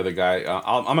take my other guy.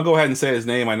 I'm going to go ahead and say his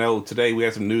name. I know today we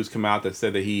had some news come out that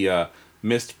said that he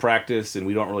missed practice, and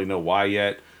we don't really know why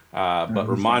yet. But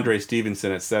Ramondre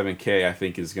Stevenson at 7K, I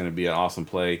think, is going to be an awesome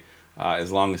play as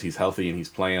long as he's healthy and he's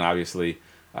playing, obviously,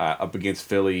 up against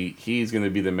Philly. He's going to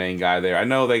be the main guy there. I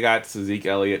know they got Zeke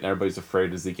Elliott, and everybody's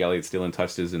afraid of Zeke Elliott stealing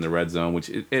touches in the red zone, which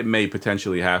it may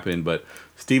potentially happen, but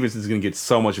Stevenson's going to get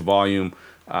so much volume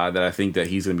that I think that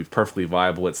he's going to be perfectly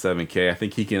viable at 7K. I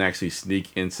think he can actually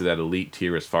sneak into that elite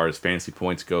tier as far as fantasy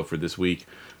points go for this week.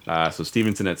 So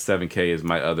Stevenson at 7K is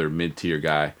my other mid-tier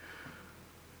guy.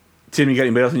 Tim, you got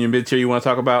anybody else in your mid-tier you want to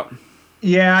talk about?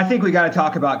 Yeah, I think we got to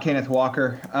talk about Kenneth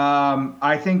Walker.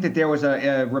 I think that there was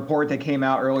a report that came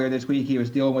out earlier this week. He was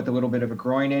dealing with a little bit of a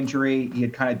groin injury. He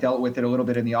had kind of dealt with it a little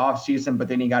bit in the offseason, but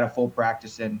then he got a full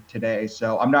practice in today.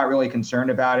 So I'm not really concerned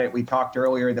about it. We talked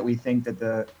earlier that we think that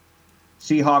the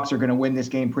Seahawks are going to win this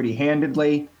game pretty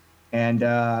handedly. And,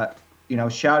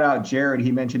 shout out Jared.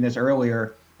 He mentioned this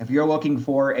earlier. If you're looking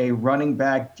for a running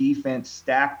back defense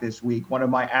stack this week, one of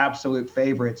my absolute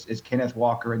favorites is Kenneth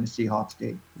Walker in the Seahawks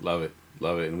D. Love it.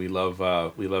 And we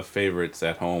love favorites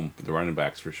at home, the running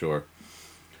backs for sure.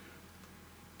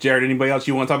 Jared, anybody else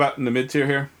you want to talk about in the mid-tier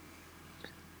here?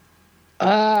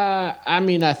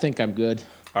 I think I'm good.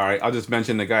 All right, I'll just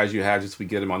mention the guys you have just so we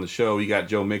get them on the show. You got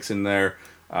Joe Mixon there.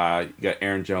 You got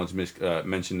Aaron Jones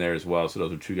mentioned there as well. So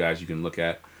those are 2 guys you can look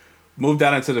at. Move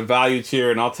down into the value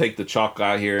tier, and I'll take the chalk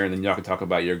guy here, and then y'all can talk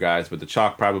about your guys. But the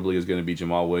chalk probably is going to be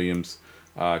Jamal Williams.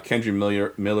 Kendrick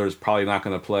Miller is probably not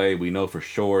going to play. We know for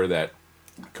sure that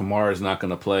Kamara is not going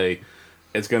to play.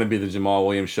 It's going to be the Jamal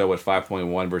Williams show at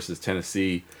 5.1 versus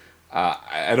Tennessee.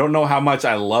 I don't know how much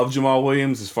I love Jamal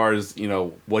Williams as far as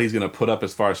what he's going to put up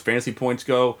as far as fantasy points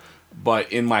go.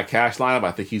 But in my cash lineup,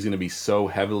 I think he's going to be so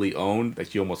heavily owned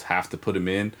that you almost have to put him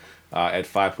in at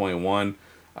 5.1.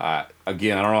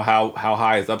 Again, I don't know how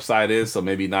high his upside is, so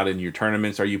maybe not in your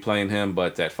tournaments are you playing him,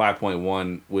 but at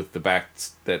 5.1 with the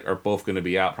backs that are both going to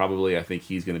be out, probably I think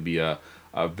he's going to be a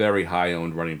very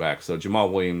high-owned running back. So Jamal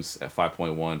Williams at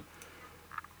 5.1.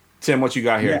 Tim, what you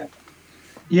got here?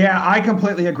 Yeah, I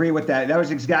completely agree with that. That was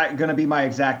going to be my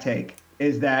exact take,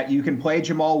 is that you can play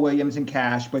Jamal Williams in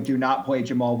cash, but do not play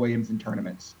Jamal Williams in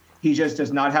tournaments. He just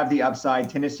does not have the upside.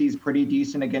 Tennessee's pretty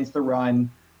decent against the run.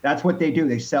 That's what they do.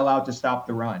 They sell out to stop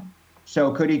the run.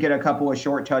 So could he get a couple of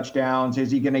short touchdowns?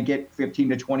 Is he going to get 15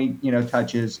 to 20,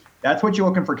 touches? That's what you're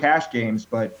looking for cash games,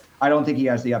 but I don't think he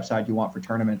has the upside you want for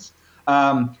tournaments.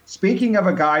 Speaking of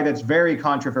a guy that's very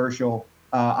controversial,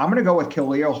 I'm going to go with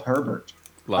Khalil Herbert.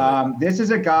 This is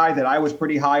a guy that I was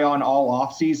pretty high on all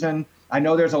offseason. I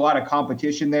know there's a lot of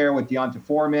competition there with Deonta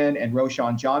Foreman and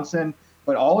Roschon Johnson,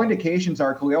 but all indications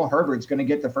are Khalil Herbert's going to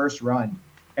get the first run.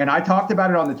 And I talked about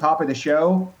it on the top of the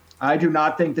show. I do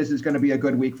not think this is going to be a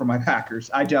good week for my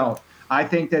Packers. I don't. I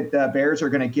think that the Bears are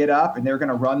going to get up and they're going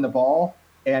to run the ball,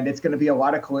 and it's going to be a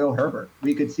lot of Khalil Herbert.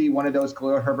 We could see one of those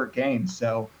Khalil Herbert games.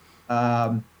 So,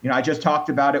 I just talked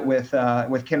about it with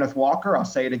Kenneth Walker. I'll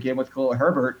say it again with Khalil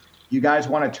Herbert. You guys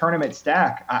want a tournament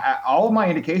stack. All of my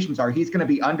indications are he's going to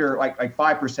be under like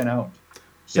 5% owned.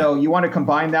 So you want to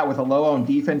combine that with a low-owned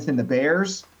defense in the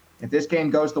Bears. If this game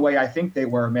goes the way I think they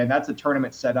were, man, that's a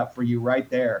tournament setup for you right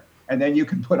there. And then you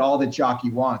can put all the chalk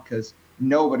you want because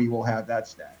nobody will have that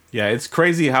stack. Yeah, it's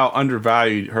crazy how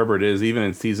undervalued Herbert is, even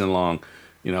in season long.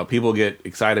 People get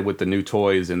excited with the new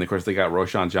toys, and of course they got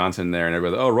Roschon Johnson there, and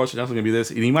everybody, Roschon Johnson's going to be this.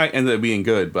 And he might end up being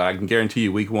good, but I can guarantee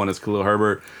you week 1 is Khalil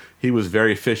Herbert. He was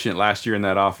very efficient last year in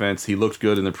that offense. He looked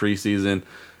good in the preseason.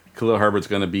 Khalil Herbert's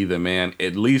going to be the man,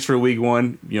 at least for week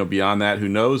 1. Beyond that, who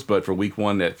knows? But for week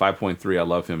 1 at 5.3, I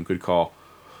love him. Good call.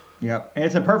 Yep, and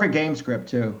it's a perfect game script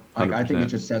too. I think it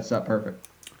just sets up perfect.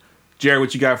 Jared,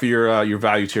 what you got for your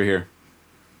value tier here?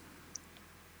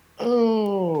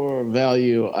 Oh,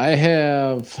 value. I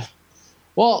have.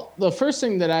 Well, the first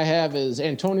thing that I have is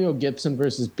Antonio Gibson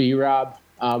versus B-Rob.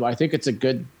 I think it's a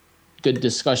good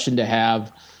discussion to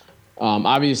have.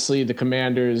 Obviously, the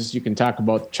Commanders, you can talk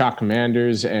about chalk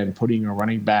Commanders and putting a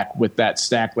running back with that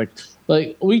stack. Like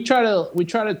we try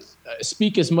to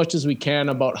speak as much as we can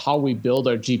about how we build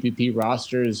our GPP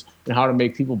rosters and how to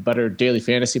make people better daily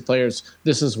fantasy players.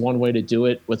 This is one way to do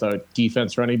it with a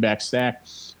defense running back stack.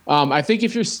 I think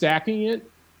if you're stacking it,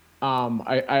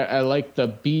 I like the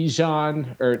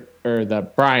Bijan or the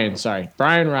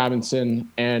Brian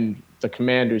Robinson and the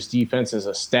Commanders' defense is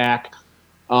a stack.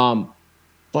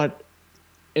 But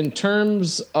in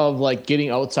terms of like getting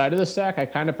outside of the stack, I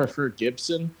kind of prefer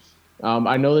Gibson.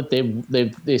 I know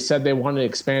that they said they want to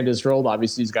expand his role.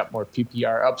 Obviously, he's got more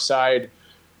PPR upside.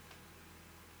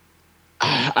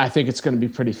 I think it's going to be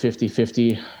pretty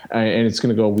 50-50, and it's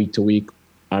going to go week to week.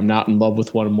 I'm not in love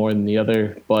with one more than the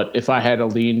other, but if I had a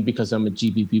lean because I'm a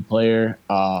GPP player,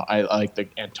 I like the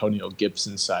Antonio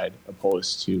Gibson side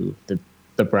opposed to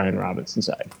the Brian Robinson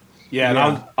side. Yeah,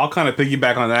 and I'll kind of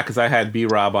piggyback on that because I had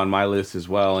B-Rob on my list as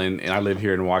well, and I live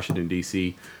here in Washington,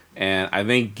 D.C., and I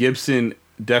think Gibson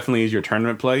definitely is your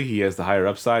tournament play. He has the higher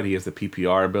upside. He has the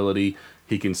PPR ability.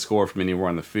 He can score from anywhere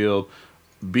on the field.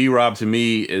 B-Rob, to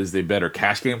me, is the better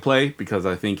cash game play because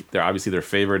I think they're obviously their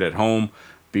favorite at home.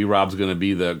 B-Rob's going to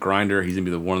be the grinder. He's going to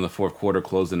be the one in the fourth quarter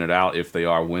closing it out if they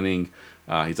are winning.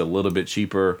 He's a little bit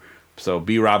cheaper. So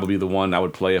B-Rob will be the one I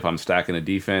would play if I'm stacking a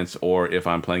defense or if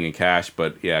I'm playing in cash.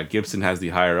 But, yeah, Gibson has the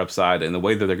higher upside, and the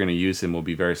way that they're going to use him will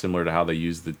be very similar to how they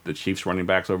use the Chiefs running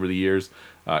backs over the years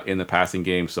in the passing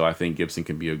game. So I think Gibson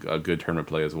can be a good tournament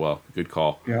play as well. Good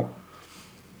call. Yep.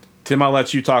 Tim, I'll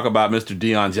let you talk about Mr.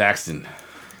 Deion Jackson.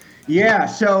 Yeah,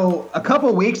 so a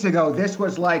couple weeks ago, this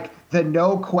was like the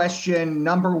no question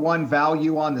number one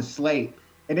value on the slate.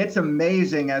 And it's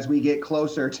amazing as we get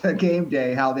closer to game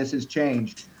day how this has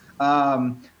changed.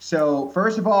 So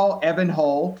first of all, Evan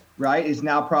Hull, right, is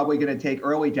now probably going to take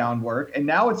early down work. And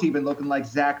now it's even looking like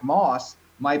Zach Moss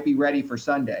might be ready for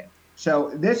Sunday.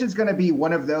 So this is going to be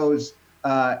one of those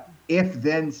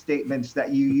if-then statements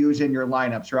that you use in your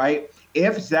lineups, right?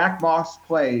 If Zach Moss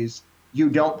plays, you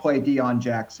don't play Deion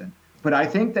Jackson. But I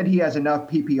think that he has enough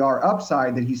PPR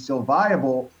upside that he's still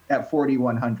viable at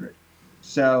 4,100.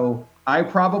 So I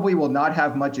probably will not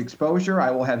have much exposure.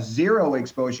 I will have zero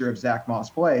exposure if Zach Moss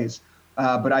plays.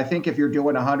 But I think if you're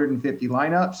doing 150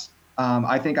 lineups,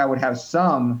 I think I would have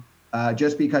some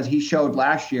just because he showed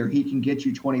last year he can get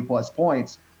you 20-plus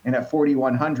points. And at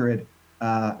 4,100,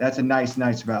 that's a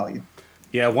nice value.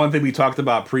 Yeah, one thing we talked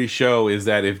about pre-show is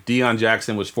that if Deion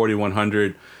Jackson was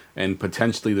 4,100 and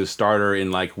potentially the starter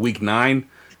in like week 9,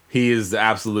 he is the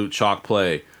absolute chalk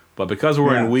play. But because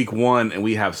we're in week 1 and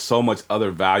we have so much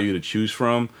other value to choose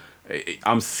from,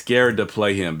 I'm scared to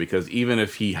play him because even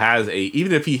if he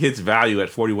hits value at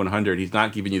 4,100, he's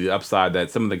not giving you the upside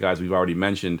that some of the guys we've already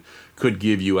mentioned could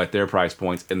give you at their price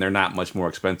points, and they're not much more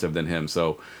expensive than him.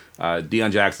 So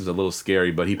Deion Jackson's a little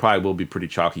scary, but he probably will be pretty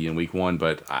chalky in week 1.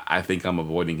 But I think I'm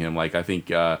avoiding him. Like I think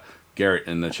Garrett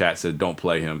in the chat said, don't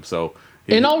play him. So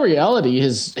in all reality,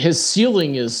 his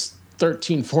ceiling is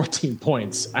 13, 14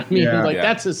 points. I mean,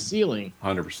 that's his ceiling.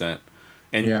 100%.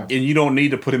 And you don't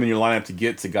need to put him in your lineup to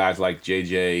get to guys like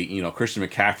JJ. Christian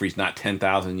McCaffrey's not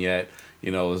 10,000 yet.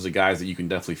 Those are guys that you can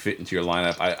definitely fit into your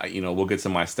lineup. We'll get to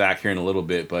my stack here in a little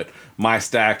bit, but my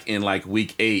stack in like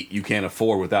week 8, you can't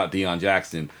afford without Deion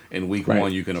Jackson. In week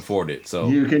 1, you can afford it. So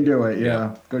you can do it.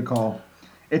 Yeah. Good call.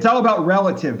 It's all about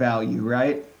relative value,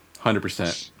 right?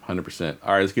 100%. 100%.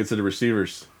 All right, let's get to the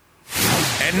receivers.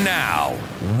 And now,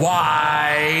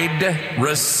 wide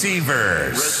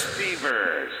receivers.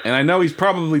 And I know he's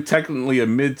probably technically a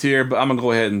mid-tier, but I'm going to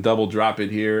go ahead and double drop it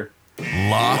here.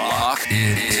 Lock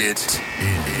it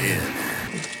in.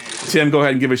 Tim, go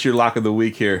ahead and give us your lock of the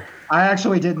week here. I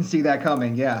actually didn't see that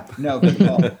coming. Yeah, no, good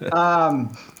call.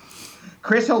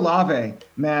 Chris Olave,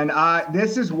 man,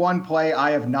 this is one play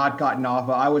I have not gotten off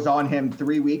of. I was on him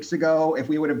 3 weeks ago. If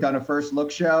we would have done a first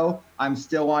look show, I'm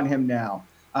still on him now.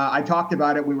 I talked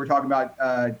about it. We were talking about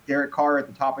Derek Carr at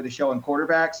the top of the show and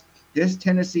quarterbacks. This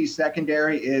Tennessee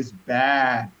secondary is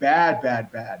bad.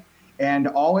 And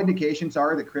all indications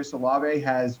are that Chris Olave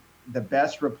has the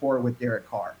best rapport with Derek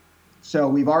Carr. So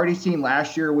we've already seen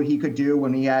last year what he could do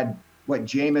when he had,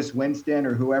 Jameis Winston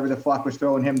or whoever the fuck was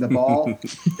throwing him the ball.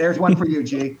 There's one for you,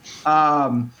 G.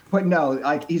 But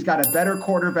no, he's got a better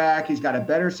quarterback. He's got a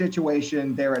better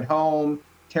situation. They're at home.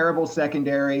 Terrible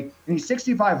secondary. And he's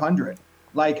 6,500.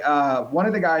 One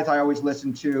of the guys I always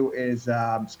listen to is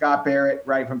Scott Barrett,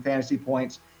 right, from Fantasy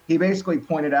Points. He basically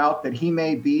pointed out that he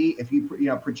may be, if you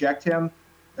project him,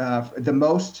 the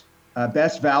most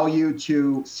best value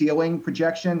to ceiling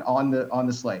projection on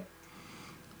the slate.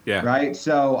 Yeah. Right.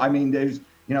 So I mean, there's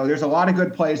a lot of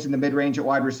good plays in the mid range at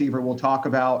wide receiver we'll talk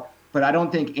about, but I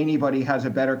don't think anybody has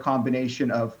a better combination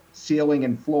of ceiling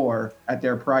and floor at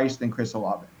their price than Chris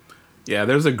Olave. Yeah,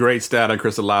 there's a great stat on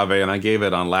Chris Olave, and I gave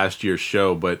it on last year's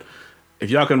show. But if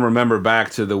y'all can remember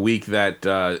back to the week that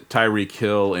Tyreek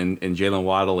Hill and Jalen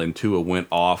Waddle and Tua went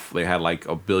off, they had like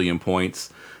 1 billion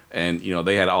points, and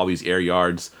they had all these air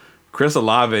yards. Chris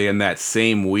Olave in that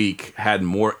same week had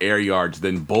more air yards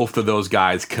than both of those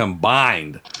guys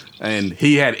combined and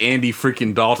he had Andy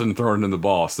freaking Dalton throwing him the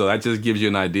ball. So that just gives you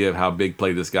an idea of how big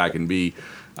play this guy can be.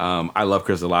 I love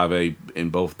Chris Olave in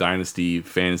both dynasty,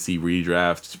 fantasy,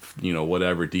 redraft,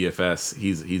 whatever, DFS.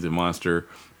 He's a monster.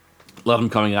 Love him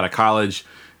coming out of college.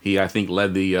 He, I think,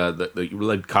 led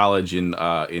led college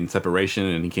in separation,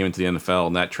 and he came into the NFL,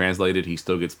 and that translated. He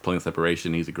still gets plenty of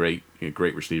separation. He's a great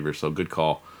receiver. So good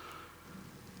call,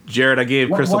 Jared. I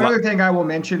gave Chris. One other thing I will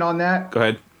mention on that. Go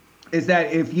ahead. Is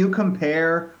that if you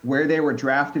compare where they were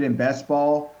drafted in best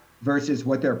ball versus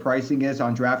what their pricing is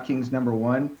on DraftKings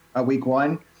week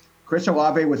one, Chris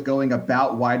Olave was going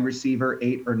about wide receiver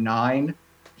 8 or 9.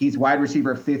 He's wide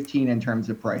receiver 15 in terms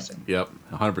of pricing. Yep,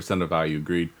 100% of value.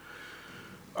 Agreed.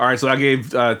 All right, so I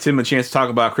gave Tim a chance to talk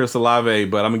about Chris Olave,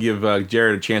 but I'm going to give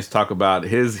Jared a chance to talk about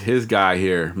his guy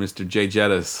here, Mr. Jay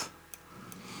Jettis.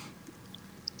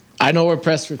 I know we're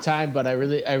pressed for time, but I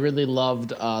really loved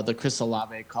the Chris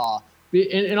Olave call.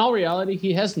 In all reality,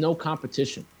 he has no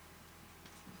competition.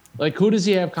 Like, who does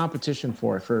he have competition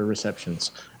for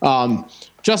receptions?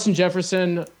 Justin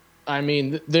Jefferson, I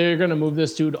mean, they're going to move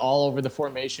this dude all over the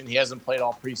formation. He hasn't played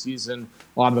all preseason.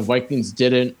 A lot of the Vikings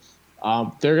didn't.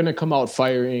 They're going to come out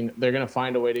firing. They're going to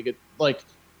find a way to get,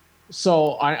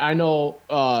 so I know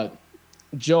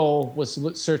Joe was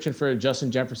searching for a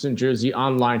Justin Jefferson jersey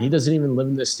online. He doesn't even live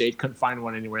in this state, couldn't find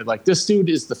one anywhere. Like, this dude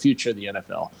is the future of the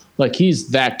NFL. Like, he's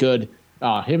that good.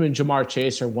 Him and Jamar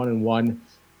Chase are 1-1.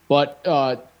 But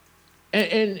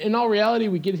and in all reality,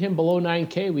 we get him below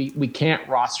 9K. We can't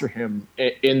roster him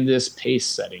in this pace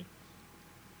setting.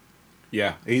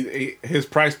 Yeah, his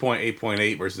price point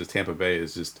 8.8 versus Tampa Bay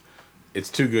is just, it's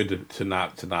too good to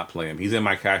not play him. He's in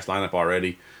my cash lineup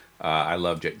already. I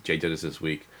love Jay Jettis this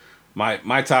week.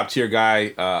 My top tier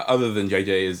guy, other than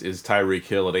JJ, is Tyreek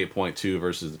Hill at 8.2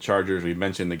 versus the Chargers. We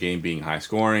mentioned the game being high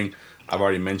scoring. I've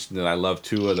already mentioned that I love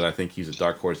Tua, that I think he's a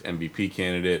dark horse MVP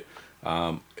candidate.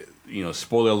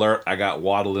 Spoiler alert, I got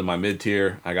Waddle in my mid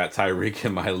tier. I got Tyreek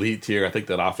in my elite tier. I think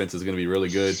that offense is going to be really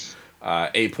good.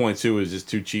 8.2 is just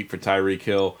too cheap for Tyreek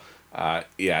Hill. And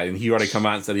he already come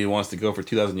out and said he wants to go for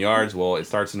 2,000 yards. Well, it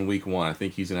starts in week 1. I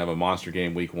think he's going to have a monster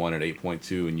game week 1 at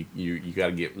 8.2, and you got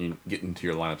to get into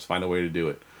your lineups. Find a way to do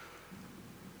it.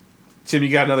 Tim, you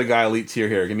got another guy elite tier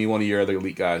here. Give me one of your other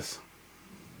elite guys.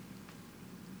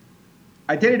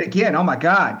 I did it again. Oh, my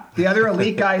God. The other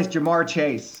elite guy is Jamar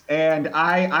Chase, and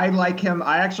I like him.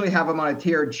 I actually have him on a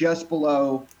tier just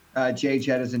below Jay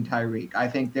Jettis and Tyreek. I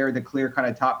think they're the clear kind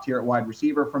of top tier at wide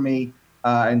receiver for me.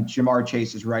 And Jamar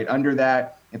Chase is right under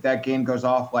that. If that game goes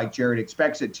off like Jared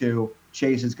expects it to,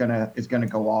 Chase is gonna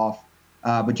go off.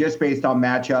 But just based on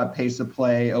matchup, pace of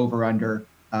play, over under,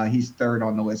 he's third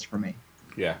on the list for me.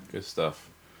 Yeah, good stuff.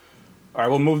 All right,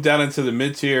 we'll move down into the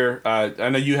mid tier. I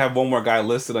know you have one more guy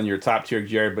listed on your top tier,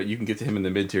 Jared, but you can get to him in the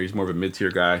mid tier. He's more of a mid tier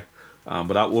guy.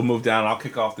 We'll move down. I'll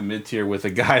kick off the mid tier with a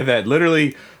guy that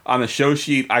literally on the show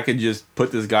sheet, I could just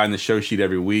put this guy in the show sheet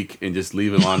every week and just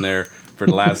leave him on there for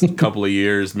the last couple of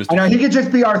years. I know, he could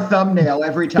just be our thumbnail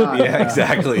every time. Yeah,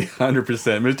 exactly. 100%.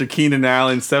 Mr. Keenan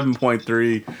Allen,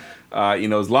 7.3.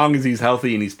 As long as he's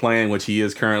healthy and he's playing, which he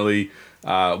is currently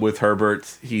with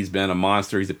Herbert, he's been a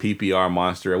monster. He's a PPR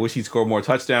monster. I wish he'd scored more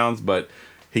touchdowns, but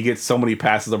he gets so many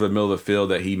passes over the middle of the field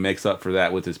that he makes up for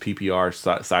that with his PPR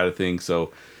side of things.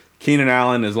 So Keenan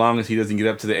Allen, as long as he doesn't get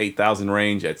up to the 8,000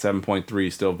 range at 7.3,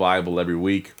 is still viable every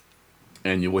week.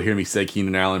 And you will hear me say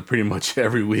Keenan Allen pretty much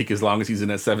every week as long as he's in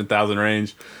that 7,000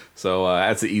 range. So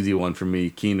that's an easy one for me,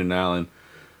 Keenan Allen.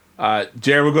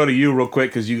 Jared, we'll go to you real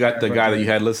quick because you got the guy that you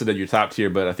had listed at your top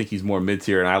tier, but I think he's more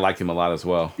mid-tier, and I like him a lot as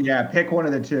well. Yeah, pick one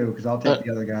of the two because I'll take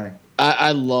the other guy.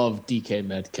 I love DK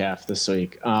Metcalf this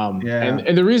week.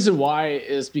 And the reason why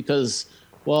is because,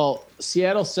 well,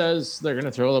 Seattle says they're going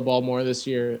to throw the ball more this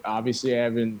year. Obviously,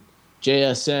 having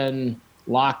JSN,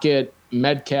 Lockett,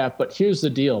 Metcalf. But here's the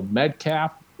deal.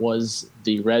 Metcalf was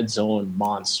the red zone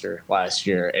monster last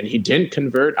year, and he didn't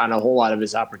convert on a whole lot of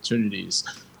his opportunities.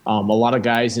 A lot of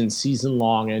guys in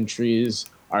season-long entries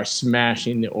are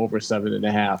smashing the over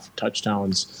 7.5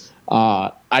 touchdowns.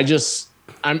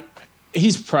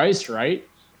 He's priced right,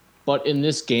 but in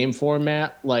this game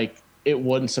format, it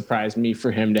wouldn't surprise me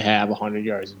for him to have 100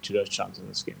 yards and 2 touchdowns in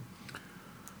this game.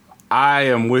 I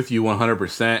am with you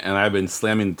 100%, and I've been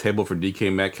slamming the table for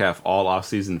DK Metcalf all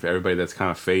offseason for everybody that's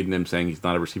kind of fading him, saying he's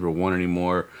not a receiver 1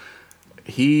 anymore.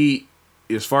 He,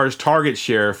 as far as target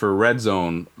share for red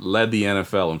zone, led the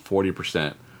NFL in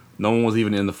 40%. No one was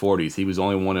even in the 40s. He was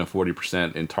only 1 in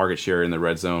 40% in target share in the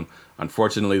red zone.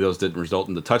 Unfortunately, those didn't result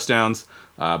in the touchdowns,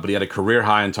 but he had a career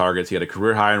high in targets. He had a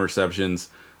career high in receptions.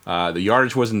 The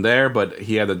yardage wasn't there, but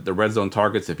he had the red zone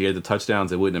targets. If he had the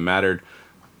touchdowns, it wouldn't have mattered.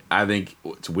 I think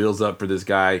it's wheels up for this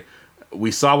guy.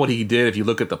 we saw what he did. If you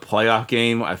look at the playoff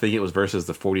game, I think it was versus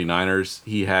the 49ers.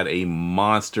 He had a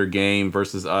monster game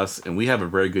versus us, and we have a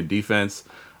very good defense.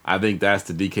 I think that's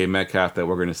the DK Metcalf that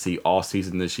we're going to see all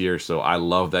season this year. So I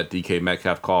love that DK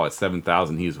Metcalf call at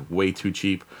 7,000. He's way too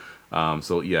cheap.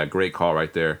 So yeah, great call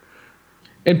right there.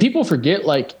 And people forget,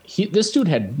 like, this dude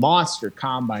had monster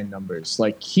combine numbers.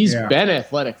 Like, he's been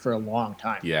athletic for a long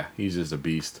time. Yeah, he's just a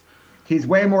beast. He's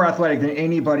way more athletic than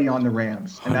anybody on the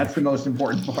Rams, and that's the most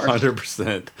important part.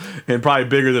 100%. And probably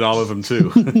bigger than all of them,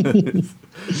 too.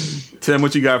 Tim,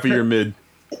 what you got for your mid?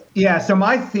 Yeah, so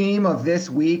my theme of this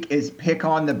week is pick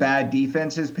on the bad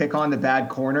defenses, pick on the bad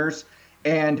corners.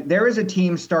 And there is a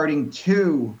team starting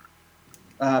two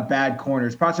bad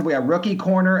corners, possibly a rookie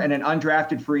corner and an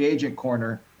undrafted free agent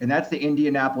corner, and that's the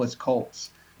Indianapolis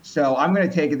Colts. So I'm going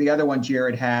to take the other one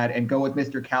Jared had and go with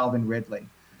Mr. Calvin Ridley.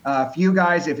 A few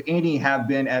guys, if any, have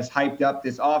been as hyped up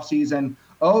this offseason.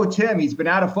 Oh, Tim, he's been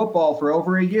out of football for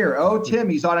over a year. Oh, Tim,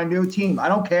 he's on a new team. I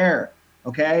don't care,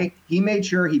 okay? He made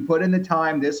sure he put in the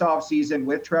time this offseason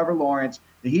with Trevor Lawrence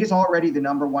that he's already the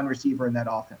number one receiver in that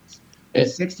offense.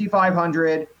 He's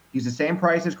 6,500. He's the same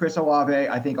price as Chris Olave.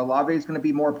 I think Olave is going to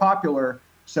be more popular.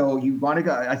 So you want to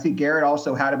go. I think Garrett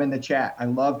also had him in the chat. I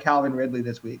love Calvin Ridley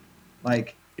this week.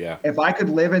 Like, if I could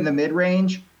live in the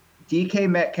mid-range, DK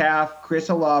Metcalf, Chris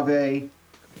Olave,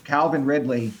 Calvin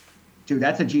Ridley, dude,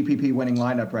 that's a GPP winning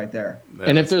lineup right there.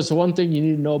 And if there's one thing you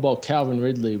need to know about Calvin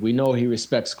Ridley, we know he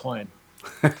respects coin.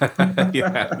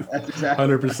 Yeah, That's exactly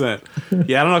 100%.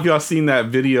 Yeah, I don't know if y'all seen that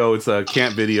video. It's a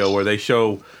camp video where they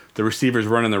show the receivers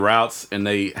running the routes, and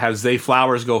they have Zay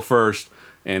Flowers go first,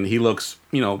 and he looks,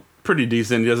 pretty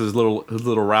decent. He does his little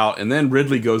route, and then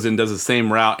Ridley goes in and does the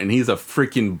same route, and he's a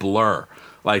freaking blur.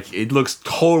 Like, it looks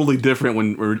totally different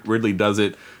when Ridley does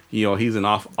it. He's an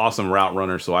awesome route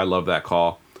runner, so I love that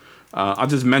call. I'll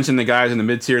just mention the guys in the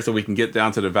mid tier so we can get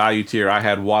down to the value tier. I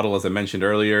had Waddle, as I mentioned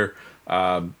earlier.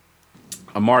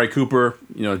 Amari Cooper,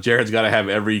 Jared's got to have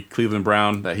every Cleveland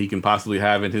Brown that he can possibly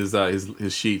have in his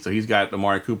sheet. So he's got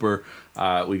Amari Cooper.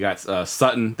 We got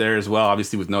Sutton there as well.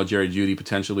 Obviously, with no Jerry Jeudy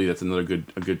potentially, that's another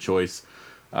good choice.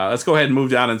 Let's go ahead and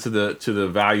move down into the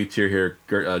value tier here,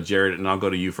 Jared, and I'll go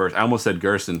to you first. I almost said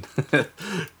Gerson.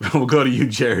 We'll go to you,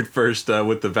 Jared, first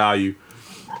with the value.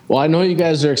 Well, I know you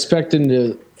guys are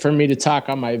expecting for me to talk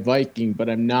on my Viking, but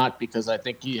I'm not, because I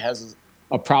think he has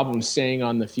a problem staying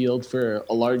on the field for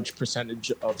a large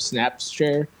percentage of snaps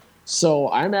share. So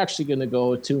I'm actually going to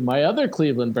go to my other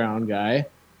Cleveland Brown guy,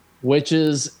 which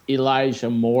is Elijah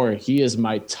Moore. He is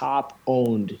my top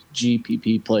owned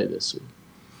GPP play this week.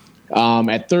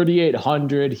 At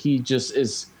 3,800, he just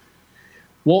is.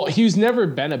 Well, he's never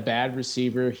been a bad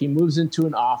receiver. He moves into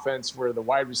an offense where the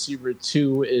wide receiver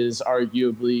 2 is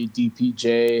arguably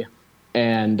DPJ,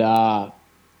 and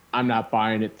I'm not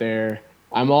buying it there.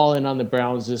 I'm all in on the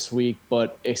Browns this week,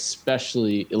 but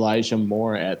especially Elijah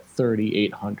Moore at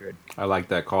 3,800. I like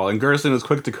that call. And Gerson is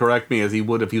quick to correct me, as he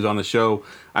would if he was on the show.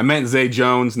 I meant Zay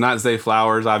Jones, not Zay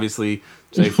Flowers. Obviously,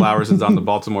 Zay Flowers is on the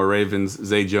Baltimore Ravens.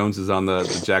 Zay Jones is on the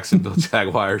Jacksonville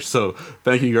Jaguars. So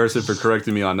thank you, Gerson, for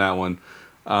correcting me on that one.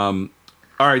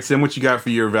 All right, Sim, what you got for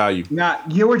your value? Nah,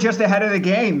 you were just ahead of the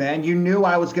game, man. You knew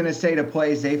I was going to say to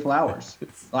play Zay Flowers.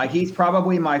 Like, he's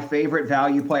probably my favorite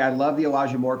value play. I love the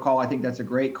Elijah Moore call. I think that's a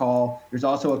great call. There's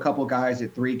also a couple guys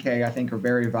at 3K I think are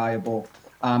very valuable.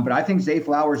 But I think Zay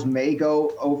Flowers may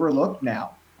go overlooked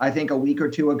now. I think a week or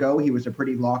two ago he was a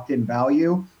pretty locked-in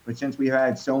value. But since we've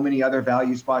had so many other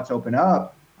value spots open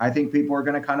up, I think people are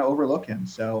going to kind of overlook him.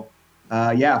 So,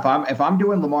 if I'm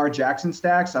doing Lamar Jackson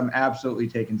stacks, I'm absolutely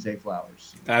taking Zay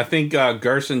Flowers. I think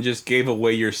Gerson just gave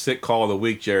away your sick call of the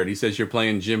week, Jared. He says you're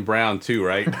playing Jim Brown too,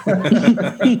 right?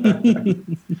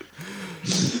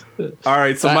 All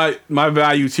right, so my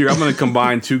values here, I'm going to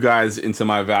combine two guys into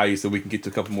my value so we can get to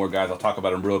a couple more guys. I'll talk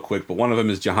about them real quick, but one of them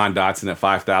is Jahan Dotson at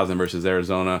 5,000 versus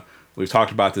Arizona. We've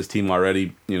talked about this team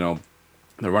already. The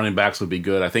running backs would be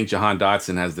good. I think Jahan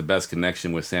Dotson has the best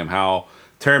connection with Sam Howell.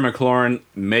 Terry McLaurin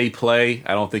may play.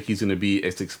 I don't think he's going to be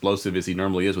as explosive as he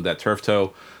normally is with that turf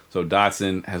toe. So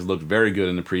Dotson has looked very good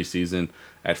in the preseason.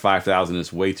 At 5,000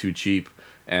 is way too cheap.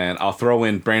 And I'll throw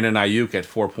in Brandon Ayuk at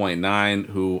 4.9,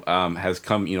 who has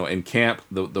come, in camp.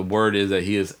 The word is that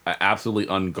he is absolutely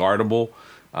unguardable.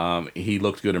 He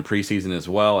looked good in preseason as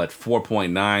well at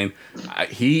 4.9.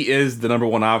 He is the number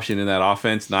one option in that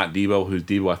offense, not Debo, whose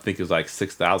Debo I think is like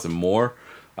 6,000 more.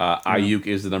 Ayuk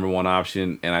is the number one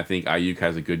option, and I think Ayuk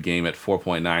has a good game at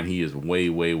 4.9. He is way,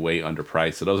 way, way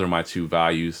underpriced. So those are my two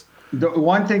values. The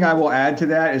one thing I will add to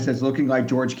that is it's looking like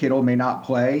George Kittle may not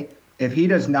play. If he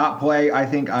does not play, I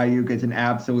think Ayuk is an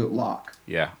absolute lock.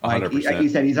 Yeah, 100%. Like he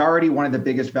said, he's already one of the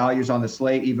biggest values on the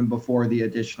slate, even before the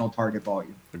additional target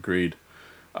volume. Agreed.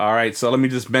 All right, so let me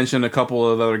just mention a couple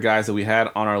of other guys that we had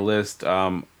on our list.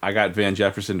 I got Van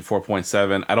Jefferson at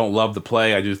 4.7. I don't love the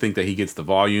play. I do think that he gets the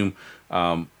volume,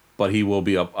 but he will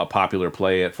be a popular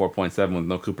play at 4.7 with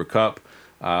no Cooper Kupp.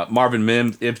 Marvin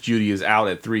Mims, if Judy is out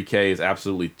at 3K, is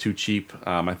absolutely too cheap.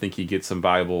 I think he gets some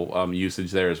valuable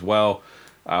usage there as well.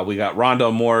 We got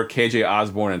Rondale Moore, KJ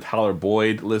Osborne, and Tyler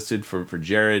Boyd listed for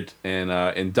Jared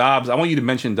and Dobbs. I want you to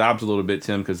mention Dobbs a little bit,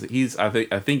 Tim, because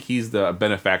I think he's the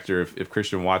benefactor if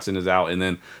Christian Watson is out, and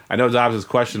then I know Dobbs is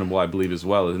questionable, I believe, as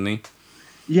well, isn't he?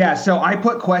 Yeah, so I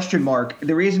put question mark.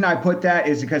 The reason I put that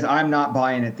is because I'm not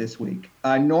buying it this week.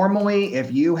 Normally,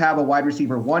 if you have a wide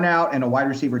receiver 1 out and a wide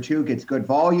receiver 2 gets good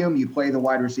volume, you play the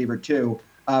wide receiver 2.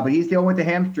 But he's dealing with the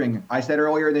hamstring. I said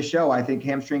earlier in the show, I think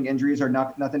hamstring injuries are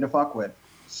nothing to fuck with.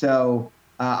 So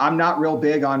I'm not real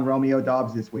big on Romeo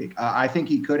Dobbs this week. I think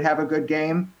he could have a good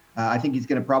game. I think he's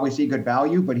going to probably see good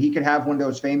value, but he could have one of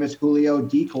those famous Julio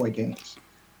decoy games,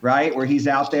 right, where he's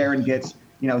out there and gets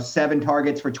 7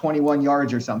 targets for 21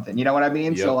 yards or something. You know what I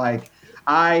mean? Yep. So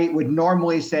I would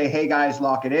normally say, hey guys,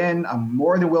 lock it in. I'm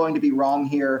more than willing to be wrong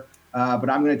here, but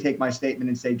I'm going to take my statement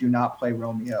and say do not play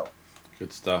Romeo.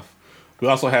 Good stuff. We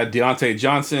also had Deontay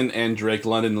Johnson and Drake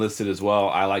London listed as well.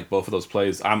 I like both of those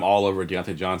plays. I'm all over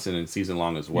Deontay Johnson in season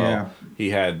long as well. Yeah.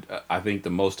 He had, I think, the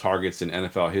most targets in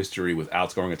NFL history without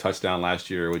scoring a touchdown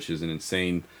last year, which is an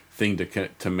insane thing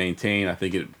to maintain. I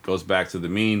think it goes back to the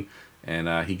mean,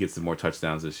 and he gets the more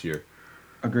touchdowns this year.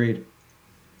 Agreed.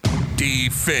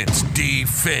 Defense,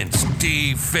 defense,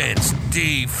 defense,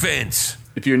 defense.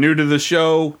 If you're new to the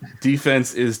show,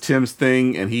 defense is Tim's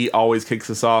thing, and he always kicks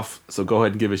us off. So go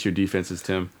ahead and give us your defenses,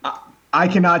 Tim. I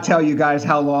cannot tell you guys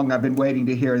how long I've been waiting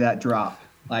to hear that drop.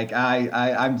 Like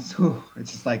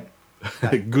it's just like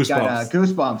goosebumps.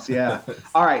 Goosebumps, yeah.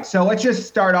 All right, so let's just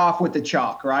start off with the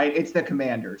chalk, right? It's the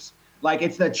Commanders. Like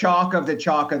it's the chalk of the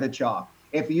chalk of the chalk.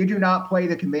 If you do not play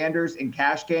the Commanders in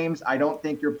cash games, I don't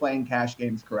think you're playing cash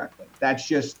games correctly. That's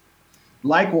just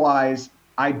likewise.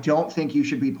 I don't think you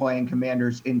should be playing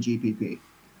Commanders in GPP.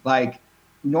 Like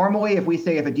normally, if we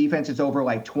say if a defense is over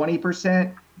like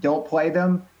 20%, don't play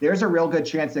them. There's a real good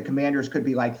chance the Commanders could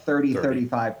be like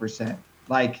 35%.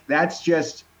 Like that's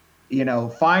just,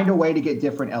 find a way to get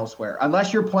different elsewhere.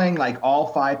 Unless you're playing like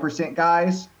all 5%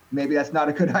 guys, maybe that's not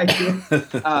a good idea.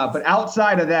 But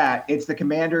outside of that, it's the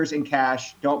Commanders in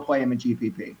cash. Don't play them in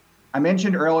GPP. I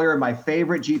mentioned earlier my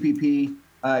favorite GPP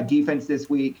defense this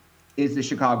week is the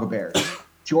Chicago Bears.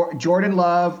 Jordan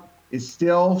Love is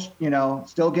still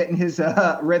getting his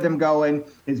rhythm going.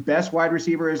 His best wide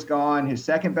receiver is gone. His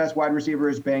second best wide receiver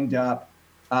is banged up.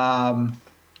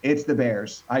 It's the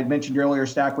Bears. I mentioned earlier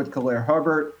stacked with Khalil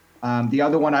Herbert. The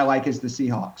other one I like is the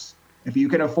Seahawks. If you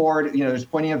can afford, there's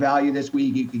plenty of value this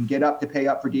week. You can get up to pay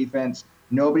up for defense.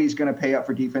 Nobody's going to pay up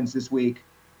for defense this week.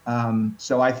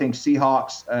 So I think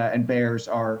Seahawks and Bears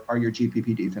are your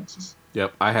GPP defenses.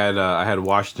 Yep, I had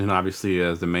Washington obviously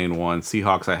as the main one.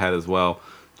 Seahawks I had as well.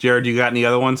 Jared, you got any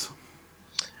other ones?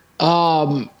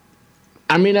 I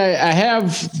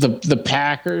have the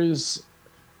Packers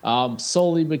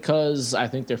solely because I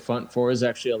think their front four is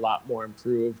actually a lot more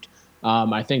improved.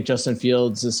 I think Justin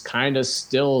Fields is kind of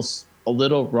still a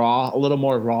little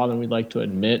more raw than we'd like to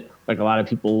admit. Like a lot of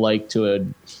people like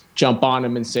to jump on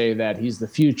him and say that he's the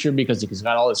future because he's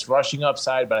got all this rushing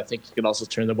upside, but I think he can also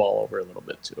turn the ball over a little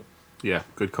bit too. Yeah,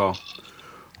 good call.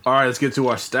 All right, let's get to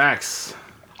our stacks.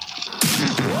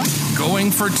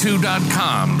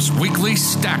 Goingfor2.com's weekly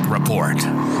stack report.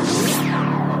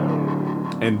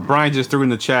 And Brian just threw in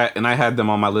the chat, and I had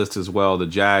them on my list as well. The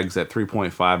Jags at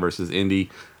 3.5 versus Indy.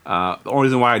 The only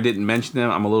reason why I didn't mention them,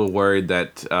 I'm a little worried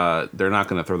that they're not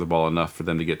going to throw the ball enough for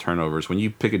them to get turnovers. When you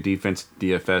pick a defense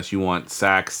DFS, you want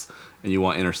sacks and you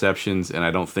want interceptions, and I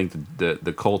don't think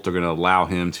the Colts are going to allow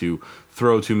him to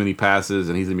throw too many passes,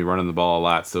 and he's going to be running the ball a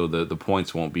lot, so the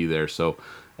points won't be there. So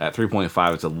at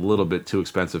 3.5, it's a little bit too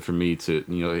expensive for me to,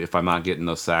 if I'm not getting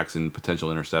those sacks and potential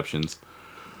interceptions.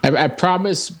 I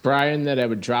promised Brian that I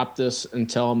would drop this and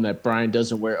tell him that Brian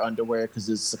doesn't wear underwear because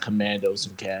it's the Commandos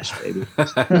in cash, baby.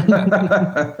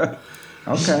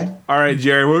 Okay. All right,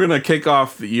 Jerry, we're going to kick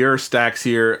off your stacks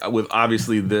here with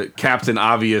obviously the Captain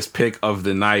Obvious pick of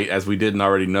the night, as we didn't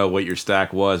already know what your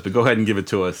stack was, but go ahead and give it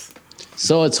to us.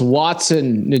 So it's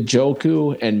Watson,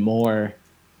 Njoku, and Moore,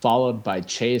 followed by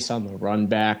Chase on the run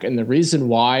back. And the reason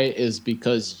why is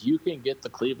because you can get the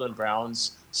Cleveland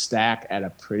Browns stack at a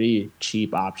pretty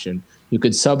cheap option. You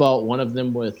could sub out one of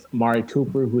them with Amari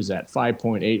Cooper, who's at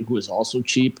 5.8, who is also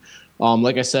cheap.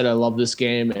 Like I said, I love this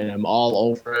game, and I'm all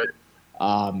over it.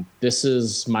 This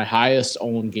is my highest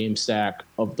owned game stack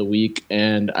of the week,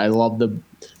 and I love the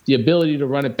ability to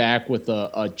run it back with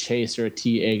a Chase or a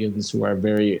T. Higgins, who are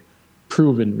very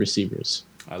proven receivers.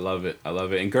 I love it.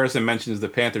 And Gerson mentions the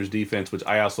Panthers defense, which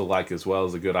I also like as well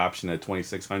as a good option at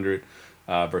 2,600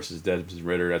 versus Desmond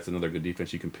Ridder. That's another good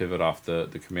defense. You can pivot off the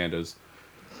Commandos.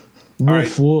 All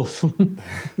right. Woof.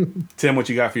 Tim, what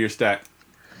you got for your stack?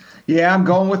 Yeah, I'm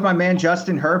going with my man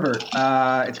Justin Herbert.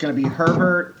 It's going to be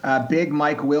Herbert, big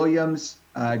Mike Williams,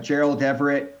 Gerald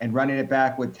Everett, and running it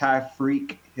back with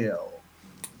Tyreek Hill.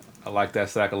 I like that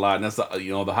stack a lot, and that's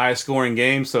the highest scoring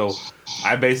game. So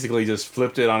I basically just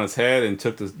flipped it on its head and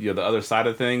took the other side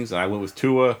of things, and I went with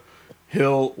Tua,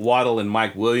 Hill, Waddle, and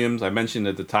Mike Williams. I mentioned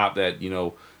at the top that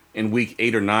in week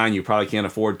 8 or 9 you probably can't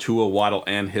afford Tua, Waddle,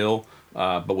 and Hill,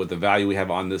 but with the value we have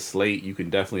on this slate, you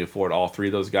can definitely afford all three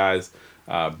of those guys.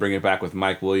 Bring it back with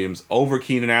Mike Williams over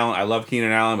Keenan Allen. I love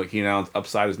Keenan Allen, but Keenan Allen's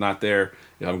upside is not there.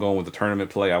 If I'm going with the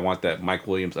tournament play, I want that Mike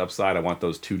Williams upside. I want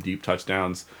those 2 deep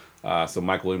touchdowns. So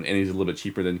Mike Williams, and he's a little bit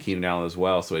cheaper than Keenan Allen as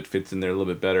well, so it fits in there a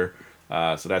little bit better.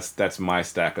 So that's my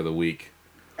stack of the week.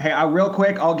 Hey, real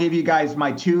quick, I'll give you guys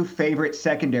my 2 favorite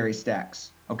secondary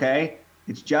stacks, okay?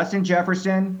 It's Justin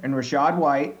Jefferson and Rashad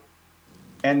White,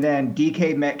 and then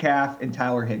DK Metcalf and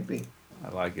Tyler Higbee. I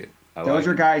like it. Those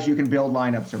are guys you can build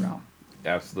lineups around.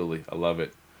 Absolutely. I love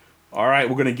it. All right,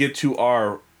 we're going to get to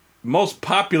our most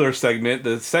popular segment,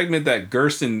 the segment that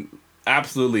Gerson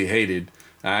absolutely hated.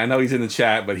 I know he's in the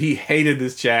chat, but he hated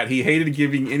this chat. He hated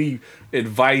giving any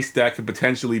advice that could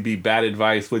potentially be bad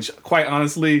advice, which, quite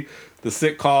honestly, the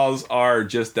sick calls are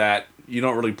just that. You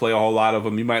don't really play a whole lot of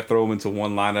them. You might throw them into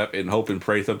one lineup and hope and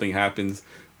pray something happens.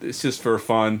 It's just for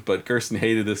fun, but Gerson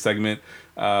hated this segment.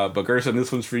 But Gerson,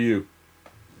 this one's for you.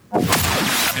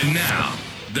 And now,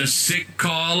 the sick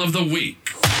call of the week.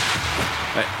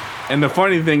 And the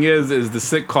funny thing is the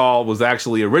sick call was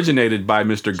actually originated by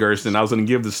Mr. Gerson. I was going to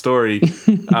give the story.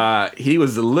 He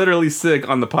was literally sick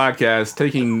on the podcast,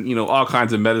 taking all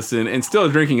kinds of medicine and still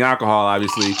drinking alcohol,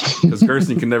 obviously, because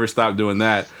Gerson can never stop doing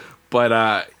that.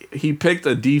 But he picked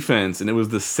a defense, and it was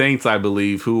the Saints, I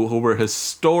believe, who were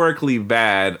historically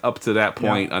bad up to that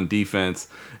point on defense.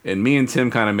 And me and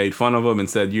Tim kind of made fun of him and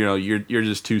said, you're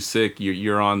just too sick.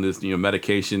 You're on this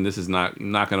medication. This is not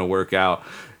going to work out.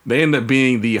 They end up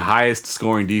being the highest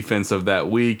scoring defense of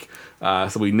that week.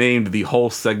 So we named the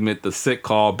whole segment the sick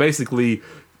call. Basically,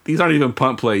 these aren't even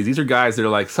punt plays. These are guys that are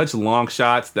like such long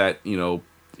shots that,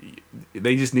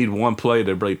 they just need one play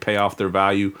to really pay off their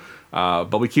value.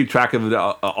 But we keep track of it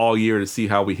all year to see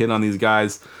how we hit on these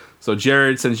guys. So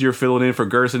Jared, since you're filling in for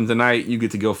Gerson tonight, you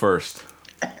get to go first.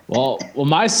 Well,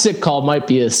 my sick call might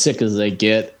be as sick as they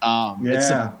get.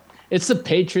 It's the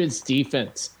Patriots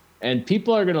defense. And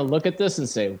people are going to look at this and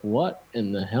say, what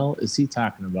in the hell is he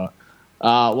talking about?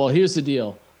 Well, here's the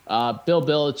deal. Bill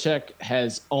Belichick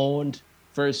has owned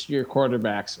first-year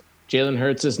quarterbacks. Jalen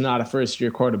Hurts is not a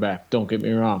first-year quarterback. Don't get me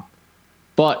wrong.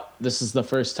 But this is the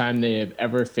first time they have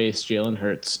ever faced Jalen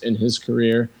Hurts in his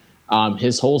career.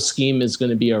 His whole scheme is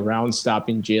going to be around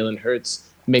stopping Jalen Hurts,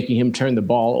 making him turn the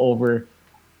ball over.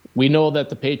 We know that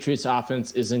the Patriots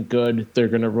offense isn't good. They're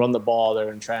going to run the ball. They're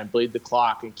going to try and bleed the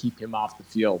clock and keep him off the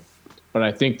field. But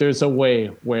I think there's a way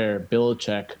where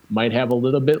Belichick might have a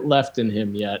little bit left in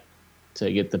him yet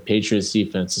to get the Patriots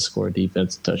defense to score a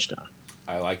defensive touchdown.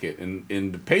 I like it. And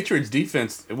the Patriots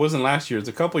defense, it wasn't last year. It's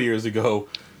a couple years ago.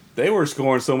 They were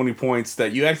scoring so many points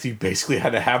that you actually basically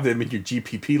had to have them in your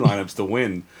GPP lineups to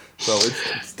win. So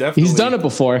it's definitely... He's done it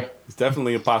before. It's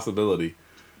definitely a possibility.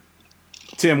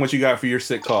 Tim, what you got for your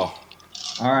sick call?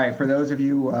 All right, for those of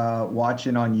you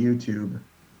watching on YouTube,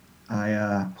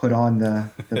 I put on the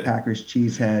Packers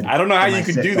cheese head. I don't know how you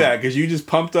could do that because you just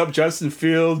pumped up Justin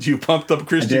Fields, you pumped up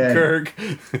Christian Kirk.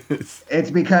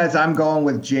 It's because I'm going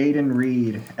with Jaden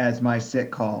Reed as my sick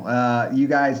call. You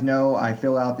guys know I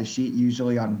fill out the sheet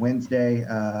usually on Wednesday,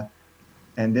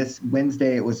 and this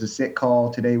Wednesday it was a sick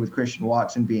call. Today with Christian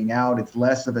Watson being out, it's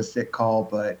less of a sick call,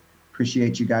 but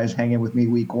appreciate you guys hanging with me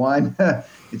week 1.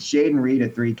 It's Jaden Reed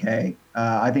at 3K.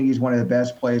 I think he's one of the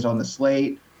best plays on the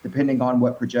slate. Depending on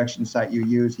what projection site you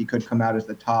use, he could come out as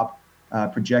the top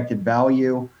projected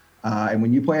value. And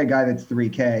when you play a guy that's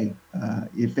 3K,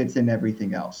 it fits in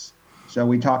everything else. So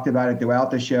we talked about it throughout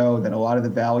the show that a lot of the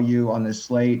value on this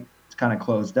slate is kind of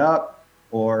closed up.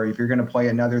 Or if you're going to play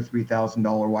another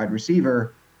 $3,000 wide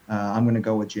receiver, I'm going to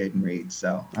go with Jaden Reed.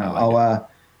 So I'll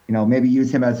maybe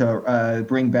use him as a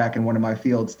bring back in one of my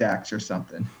field stacks or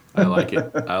something. I like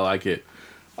it.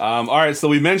 All right, so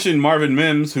we mentioned Marvin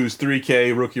Mims, who's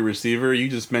 3K rookie receiver. You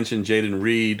just mentioned Jaden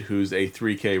Reed, who's a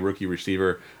 3K rookie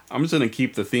receiver. I'm just going to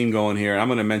keep the theme going here. I'm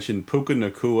going to mention Puka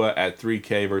Nacua at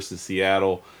 3K versus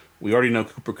Seattle. We already know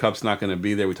Cooper Kupp's not going to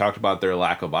be there. We talked about their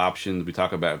lack of options. We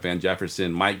talked about Van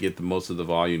Jefferson might get the most of the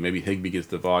volume. Maybe Higbee gets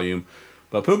the volume.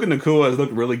 But Puka Nacua has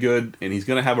looked really good, and he's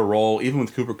going to have a role. Even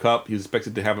with Cooper Kupp, he's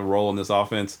expected to have a role in this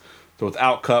offense. So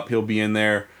without Kupp, he'll be in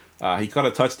there. He caught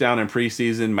a touchdown in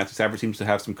preseason. Matthew Stafford seems to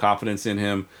have some confidence in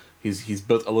him. He's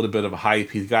built a little bit of a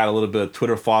hype. He's got a little bit of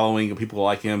Twitter following. People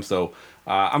like him. So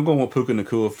I'm going with Puka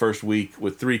Nacua first week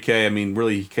with 3K. I mean,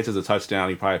 really, he catches a touchdown.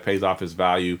 He probably pays off his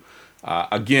value.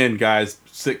 Again, guys,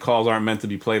 sick calls aren't meant to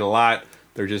be played a lot.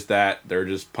 They're just that. They're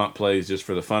just punt plays just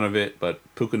for the fun of it. But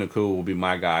Puka Nacua will be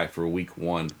my guy for week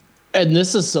 1. And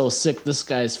this is so sick. This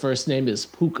guy's first name is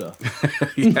Puka.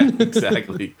 Yeah,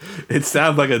 exactly. It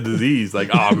sounds like a disease. Like,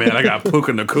 oh man, I got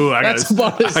Puka Nacua.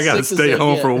 I gotta stay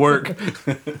home for work.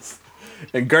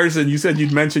 And Gerson, you said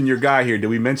you'd mention your guy here. Did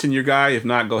we mention your guy? If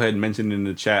not, go ahead and mention it in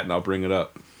the chat, and I'll bring it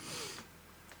up.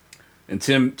 And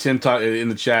Tim taught in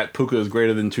the chat, Puka is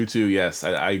greater than Tutu. Yes,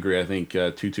 I agree. I think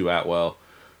Tutu Atwell.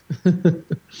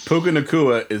 Puka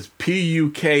Nacua is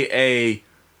Pukanucua.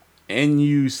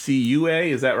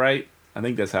 Is that right? I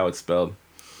think that's how it's spelled.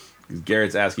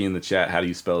 Garrett's asking in the chat, how do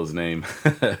you spell his name?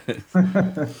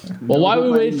 Well, while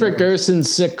we wait for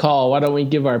Gerson's sick call, why don't we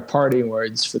give our parting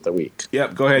words for the week?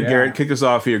 Yep, go ahead, Garrett. Kick us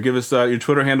off here. Give us your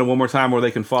Twitter handle one more time where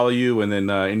they can follow you, and then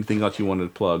anything else you wanted to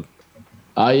plug.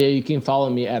 Yeah, you can follow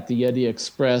me at the Yeti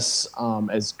Express.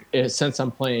 Since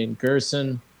I'm playing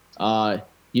Gerson,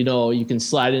 you can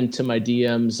slide into my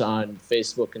DMs on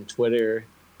Facebook and Twitter,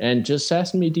 and just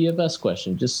ask me a DFS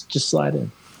question. Just slide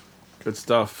in. Good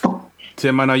stuff.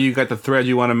 Tim, I know you got the thread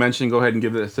you want to mention. Go ahead and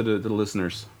give it to the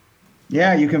listeners.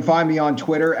 Yeah, you can find me on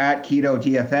Twitter at Keto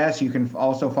DFS. You can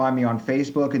also find me on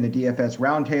Facebook in the DFS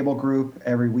Roundtable group.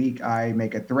 Every week I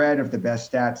make a thread of the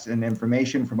best stats and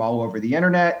information from all over the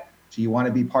internet. So you want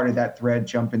to be part of that thread,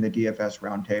 jump in the DFS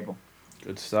Roundtable.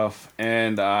 Good stuff.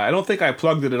 And I don't think I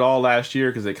plugged it at all last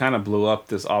year because it kind of blew up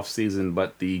this off season.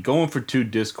 But the Going for Two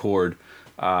Discord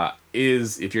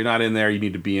is, if you're not in there, you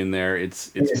need to be in there.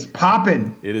 It's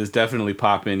popping. It is definitely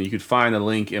popping. You could find a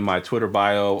link in my Twitter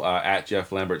bio at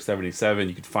Jeff Lambert 77.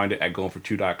 You can find it at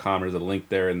goingfor2.com. There's a link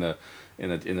there in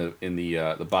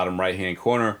the bottom right hand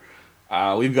corner.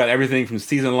 We've got everything from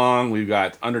season long. We've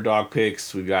got underdog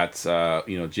picks. We've got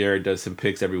Jared does some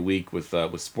picks every week with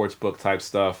sportsbook type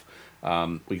stuff.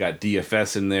 We got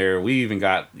DFS in there. We even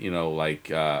got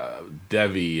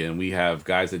Devi, and we have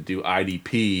guys that do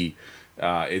IDP.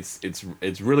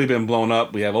 It's really been blown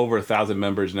up. We have over 1,000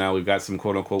 members now. We've got some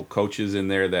quote unquote coaches in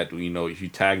there that if you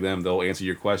tag them, they'll answer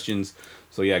your questions.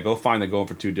 So yeah, go find the Going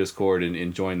for Two Discord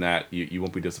and join that. You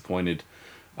won't be disappointed.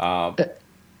 Go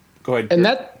ahead. And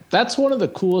that's one of the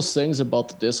coolest things about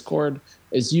the Discord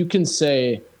is you can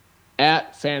say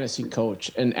at Fantasy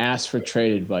Coach and ask for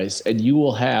trade advice, and you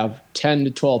will have 10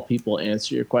 to 12 people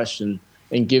answer your question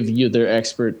and give you their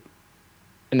expert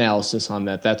analysis on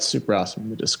that. That's super awesome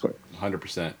in the Discord.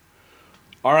 100%.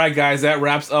 All right, guys, that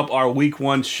wraps up our week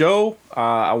 1 show.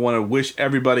 I want to wish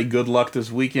everybody good luck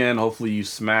this weekend. Hopefully you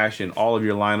smash in all of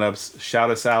your lineups.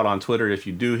 Shout us out on Twitter if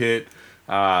you do hit.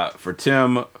 For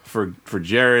Tim, for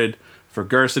Jared, for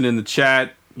Gerson in the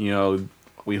chat,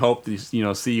 we hope to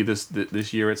see you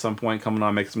this year at some point, coming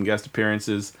on, make some guest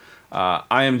appearances.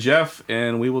 I am Jeff,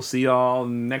 and we will see y'all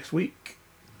next week.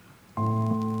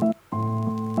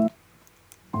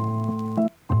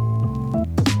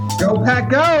 Go Pack,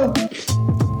 go!